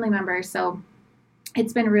family members. So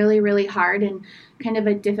it's been really, really hard and kind of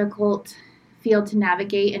a difficult field to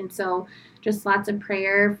navigate. And so just lots of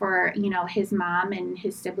prayer for, his mom and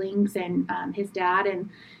his siblings and his dad, and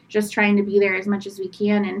just trying to be there as much as we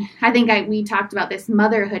can. And I think we talked about this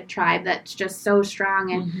motherhood tribe that's just so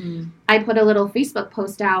strong. And I put a little Facebook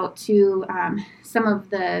post out to some of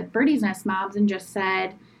the Birdie's Nest moms and just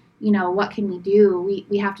said, what can we do?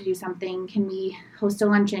 We have to do something. Can we host a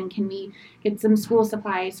luncheon? Can we get some school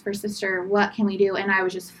supplies for sister? What can we do? And I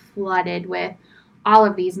was just flooded with all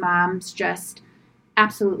of these moms just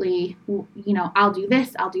absolutely, I'll do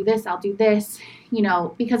this, I'll do this, I'll do this,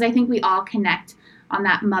 because I think we all connect on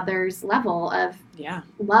that mother's level of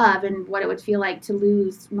love and what it would feel like to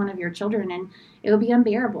lose one of your children, and it would be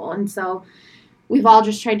unbearable. And so we've all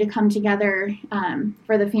just tried to come together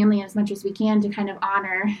for the family as much as we can to kind of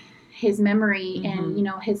honor his memory and,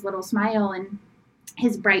 his little smile and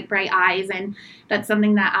his bright, bright eyes. And that's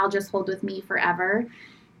something that I'll just hold with me forever.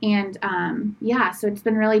 And, so it's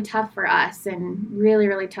been really tough for us and really,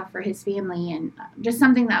 really tough for his family, and just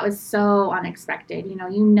something that was so unexpected.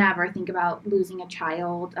 You never think about losing a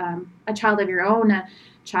child of your own, a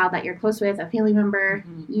child that you're close with, a family member.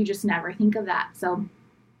 You just never think of that. So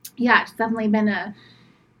yeah, it's definitely been a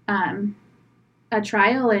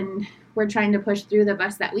trial, and we're trying to push through the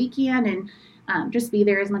best that we can and just be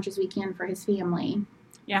there as much as we can for his family.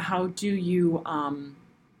 Yeah. How do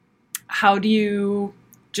you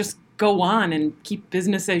just go on and keep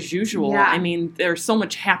business as usual? Yeah. I mean, there's so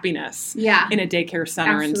much happiness in a daycare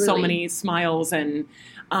center. Absolutely. And so many smiles and,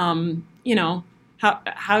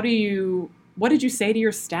 what did you say to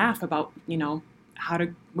your staff about, how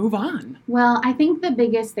to move on? Well, I think the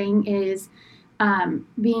biggest thing is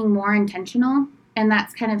being more intentional. And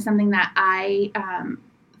that's kind of something that I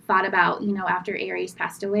thought about, after Aries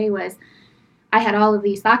passed away, was I had all of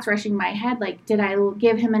these thoughts rushing my head. Like, did I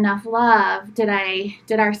give him enough love? Did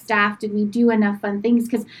our staff, did we do enough fun things?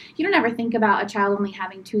 Because you don't ever think about a child only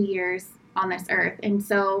having 2 years on this earth. And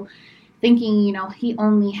so thinking, he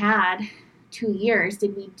only had 2 years,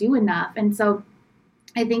 did we do enough? And so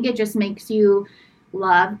I think it just makes you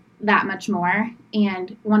love that much more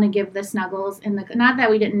and want to give the snuggles and not that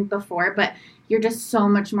we didn't before, but you're just so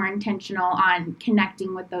much more intentional on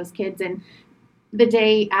connecting with those kids. And the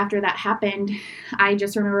day after that happened, I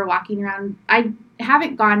just remember walking around. I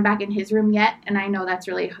haven't gone back in his room yet, and I know that's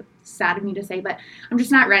really sad of me to say, but I'm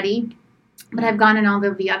just not ready. But I've gone in all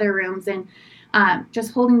of the other rooms and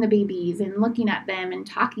just holding the babies and looking at them and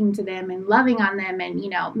talking to them and loving on them and,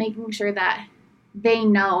 making sure that they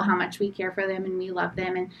know how much we care for them and we love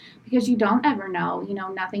them. And because you don't ever know,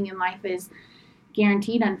 nothing in life is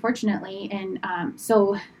guaranteed, unfortunately. And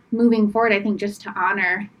so moving forward, I think just to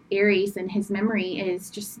honor Aries and his memory is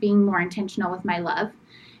just being more intentional with my love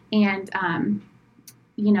and,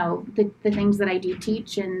 the things that I do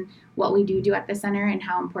teach and what we do at the center and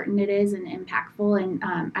how important it is and impactful.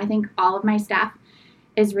 And I think all of my staff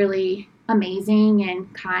is really amazing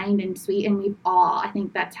and kind and sweet. And I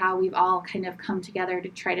think that's how we've all kind of come together to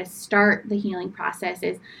try to start the healing process,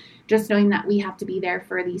 is just knowing that we have to be there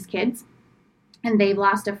for these kids. And they've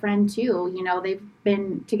lost a friend too. They've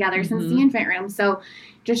been together since the infant room. So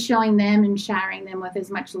just showing them and showering them with as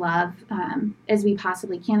much love as we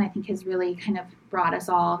possibly can, I think has really kind of brought us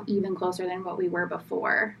all even closer than what we were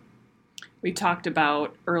before. We talked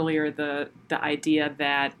about earlier the idea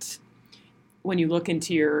that when you look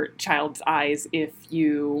into your child's eyes, if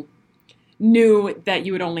you knew that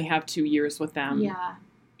you would only have 2 years with them,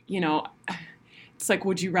 it's like,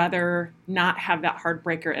 would you rather not have that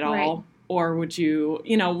heartbreaker at all? Or would you,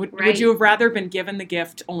 would you have rather been given the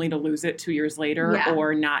gift only to lose it 2 years later,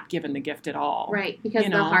 or not given the gift at all? Right, because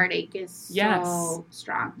the heartache is so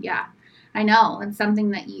strong. Yeah, I know. It's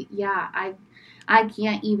something that I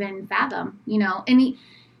can't even fathom, and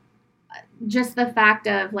just the fact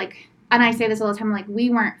of like, and I say this all the time, like, we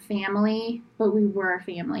weren't family, but we were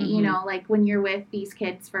family, like when you're with these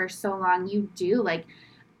kids for so long, you do, like,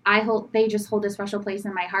 they just hold a special place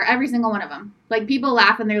in my heart, every single one of them. Like, people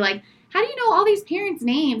laugh and they're like, how do you know all these parents'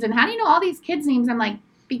 names? And how do you know all these kids' names? I'm like,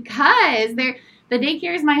 because the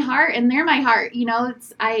daycare is my heart and they're my heart.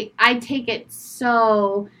 I take it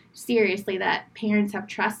so seriously that parents have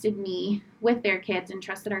trusted me with their kids and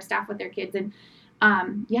trusted our staff with their kids. And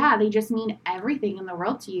they just mean everything in the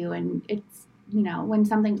world to you. And it's, when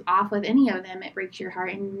something's off with any of them, it breaks your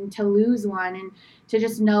heart. And to lose one and to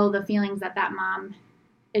just know the feelings that mom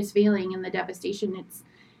is feeling and the devastation, it's,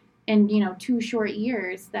 and 2 short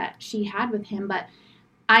years that she had with him. But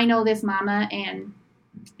I know this mama, and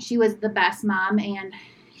she was the best mom, and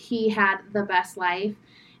he had the best life,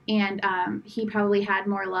 and he probably had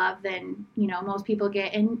more love than most people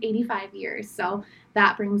get in 85 years. So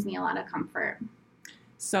that brings me a lot of comfort.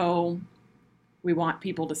 So we want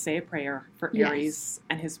people to say a prayer for Aries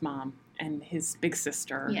and his mom and his big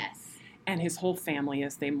sister and his whole family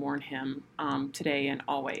as they mourn him today and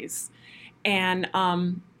always. And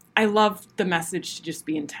I love the message to just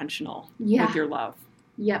be intentional with your love.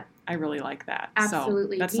 Yep. I really like that.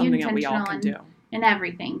 Absolutely. So that's something that we all can do. in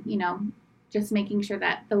everything, you know, just making sure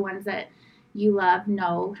that the ones that you love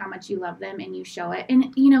know how much you love them and you show it.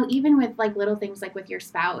 And, you know, even with like little things like with your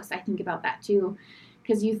spouse, I think about that too.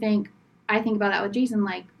 Because I think about that with Jason,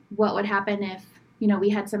 like what would happen if, you know, we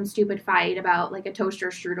had some stupid fight about like a toaster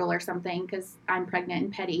strudel or something because I'm pregnant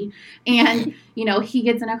and petty. And, you know, he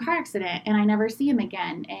gets in a car accident and I never see him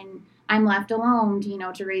again. And I'm left alone, you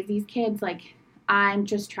know, to raise these kids. Like I'm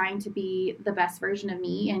just trying to be the best version of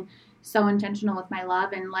me and so intentional with my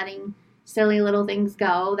love and letting silly little things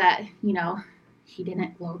go that, you know, he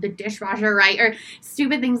didn't load the dishwasher right or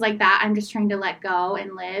stupid things like that. I'm just trying to let go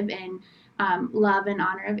and live in love and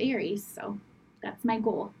honor of Aries. So that's my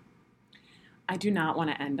goal. I do not want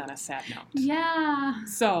to end on a sad note. Yeah.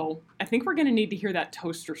 So I think we're going to need to hear that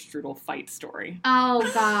toaster strudel fight story. Oh,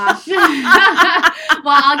 gosh.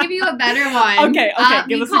 Well, I'll give you a better one. Okay.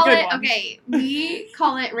 Give us a good one. Okay, we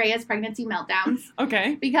call it Rhea's pregnancy meltdowns.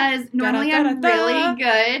 Okay. Because normally I'm really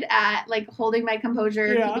good at, like, holding my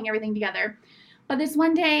composure, keeping everything together. But this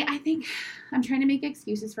one day, I think I'm trying to make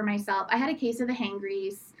excuses for myself. I had a case of the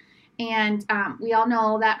hangries. And we all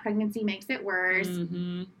know that pregnancy makes it worse.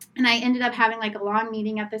 Mm-hmm. And I ended up having like a long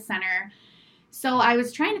meeting at the center. So I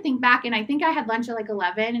was trying to think back, and I think I had lunch at like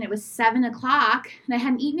 11, and it was 7 o'clock, and I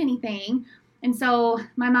hadn't eaten anything. And so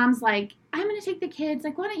my mom's like, I'm going to take the kids.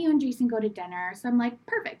 Like, why don't you and Jason go to dinner? So I'm like,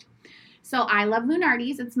 perfect. So I love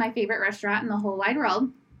Lunardi's. It's my favorite restaurant in the whole wide world.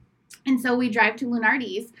 And so we drive to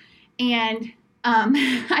Lunardi's, and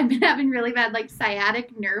I've been having really bad, like,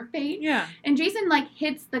 sciatic nerve pain. Yeah. And Jason, like,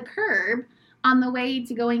 hits the curb on the way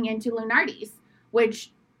to going into Lunardi's,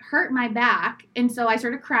 which hurt my back. And so I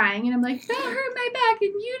started crying, and I'm like, that hurt my back,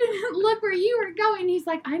 and you didn't look where you were going. And he's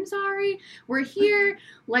like, I'm sorry. We're here.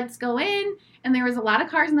 Let's go in. And there was a lot of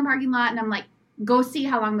cars in the parking lot, and I'm like, go see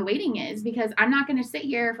how long the waiting is, because I'm not going to sit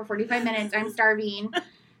here for 45 minutes. I'm starving.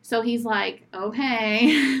 So he's like,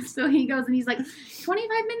 okay. So he goes and he's like, 25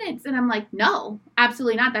 minutes. And I'm like, no,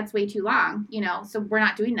 absolutely not. That's way too long, you know, so we're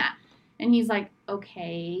not doing that. And he's like,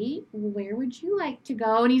 okay, where would you like to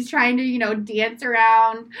go? And he's trying to, you know, dance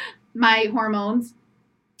around my hormones.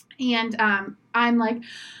 And I'm like,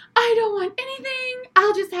 I don't want anything.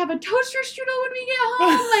 I'll just have a toaster strudel when we get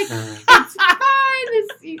home. Like, it's fine.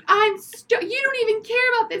 You don't even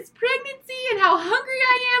care about this pregnancy and how hungry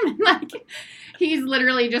I am. And like, he's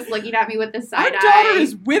literally just looking at me with the side eye. Our daughter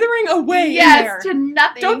is withering away. Yes, to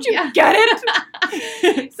nothing. Don't you get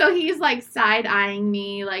it? So he's like side-eyeing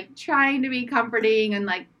me, like trying to be comforting and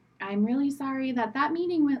like, I'm really sorry that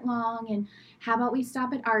meeting went long, and how about we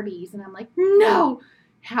stop at Arby's? And I'm like, no.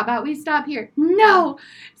 How about we stop here? No.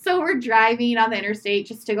 So we're driving on the interstate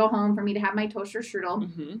just to go home for me to have my toaster strudel.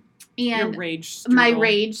 Mm-hmm. And my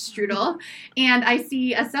rage strudel. And I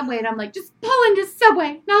see a Subway, and I'm like, just pull into Subway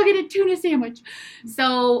and I'll get a tuna sandwich.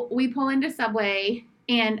 So we pull into Subway,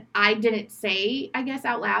 and I didn't say, I guess,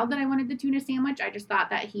 out loud that I wanted the tuna sandwich. I just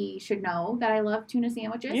thought that he should know that I love tuna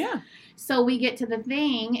sandwiches. Yeah. So we get to the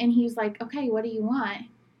thing, and he's like, okay, what do you want?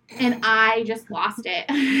 And I just lost it.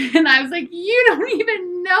 And I was like, you don't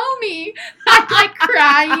even know me. I'm like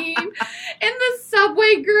crying. And the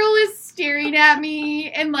Subway girl is staring at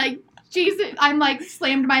me. And like, Jesus, I'm like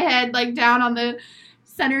slammed my head like down on the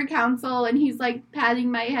center console. And he's like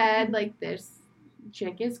patting my head like, this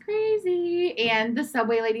chick is crazy. And the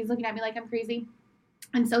Subway lady's looking at me like I'm crazy.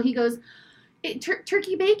 And so he goes,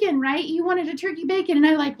 turkey bacon, right? You wanted a turkey bacon. And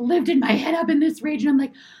I like lifted my head up in this rage. And I'm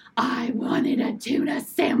like, I wanted a tuna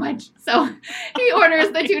sandwich. So he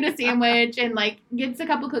orders the tuna sandwich and like gets a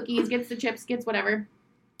couple cookies, gets the chips, gets whatever.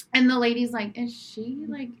 And the lady's like, is she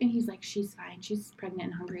like, and he's like, she's fine. She's pregnant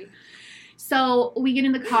and hungry. So we get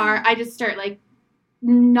in the car. I just start like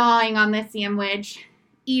gnawing on this sandwich,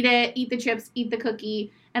 eat the chips, eat the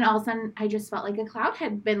cookie. And all of a sudden I just felt like a cloud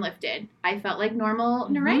had been lifted. I felt like normal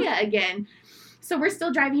Nerea again. So we're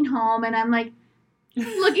still driving home, and I'm like,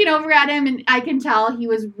 looking over at him, and I can tell he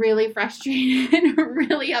was really frustrated and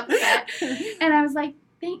really upset. And I was like,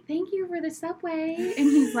 thank you for the Subway. And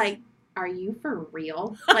he's like, are you for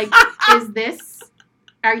real? Like,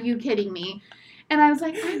 are you kidding me? And I was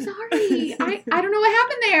like, I'm sorry. I don't know what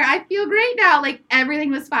happened there. I feel great now. Like,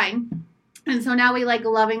 everything was fine. And so now we like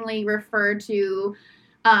lovingly refer to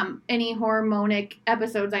any hormonic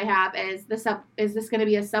episodes I have as is this going to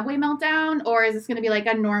be a Subway meltdown, or is this going to be like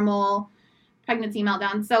a normal pregnancy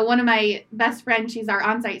meltdown? So one of my best friends, she's our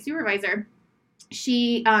on-site supervisor,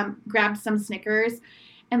 she grabbed some Snickers,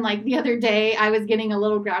 and like the other day I was getting a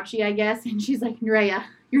little grouchy, I guess, and she's like, Nerea,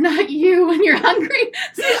 you're not you when you're hungry.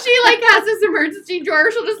 So she like has this emergency drawer.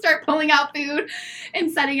 She'll just start pulling out food and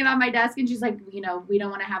setting it on my desk, and she's like, you know, we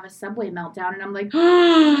don't want to have a Subway meltdown. And I'm like,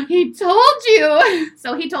 oh, he told you.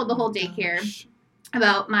 So he told the whole daycare.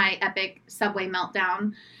 about my epic Subway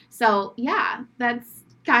meltdown. So yeah, that's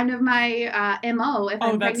kind of my MO. If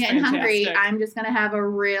I'm pregnant and hungry, I'm just going to have a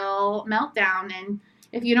real meltdown. And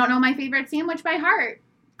if you don't know my favorite sandwich by heart,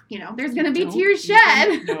 there's going to be tears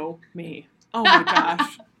shed. No, me. Oh my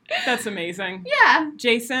gosh. That's amazing. Yeah.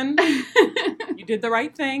 Jason, you did the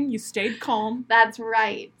right thing. You stayed calm. That's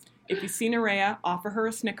right. If you see Nerea, offer her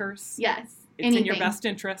a Snickers. Yes. It's in your best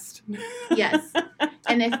interest. Yes.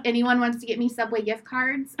 And if anyone wants to get me Subway gift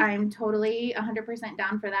cards, I'm totally 100%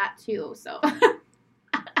 down for that too. So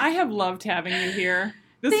I have loved having you here.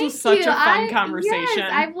 This was such a fun conversation.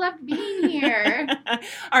 Yes, I've loved being here.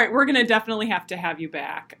 All right, we're going to definitely have to have you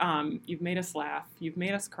back. You've made us laugh. You've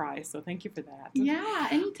made us cry, so thank you for that. Yeah,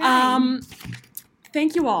 anytime.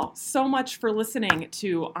 Thank you all so much for listening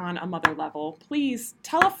to On a Mother Level. Please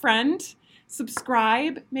tell a friend,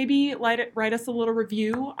 subscribe, maybe write us a little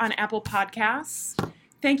review on Apple Podcasts.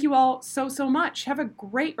 Thank you all so much. Have a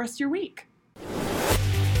great rest of your week.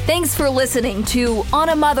 Thanks for listening to On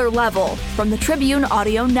a Mother Level from the Tribune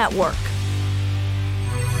Audio Network.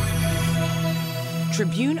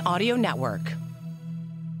 Tribune Audio Network.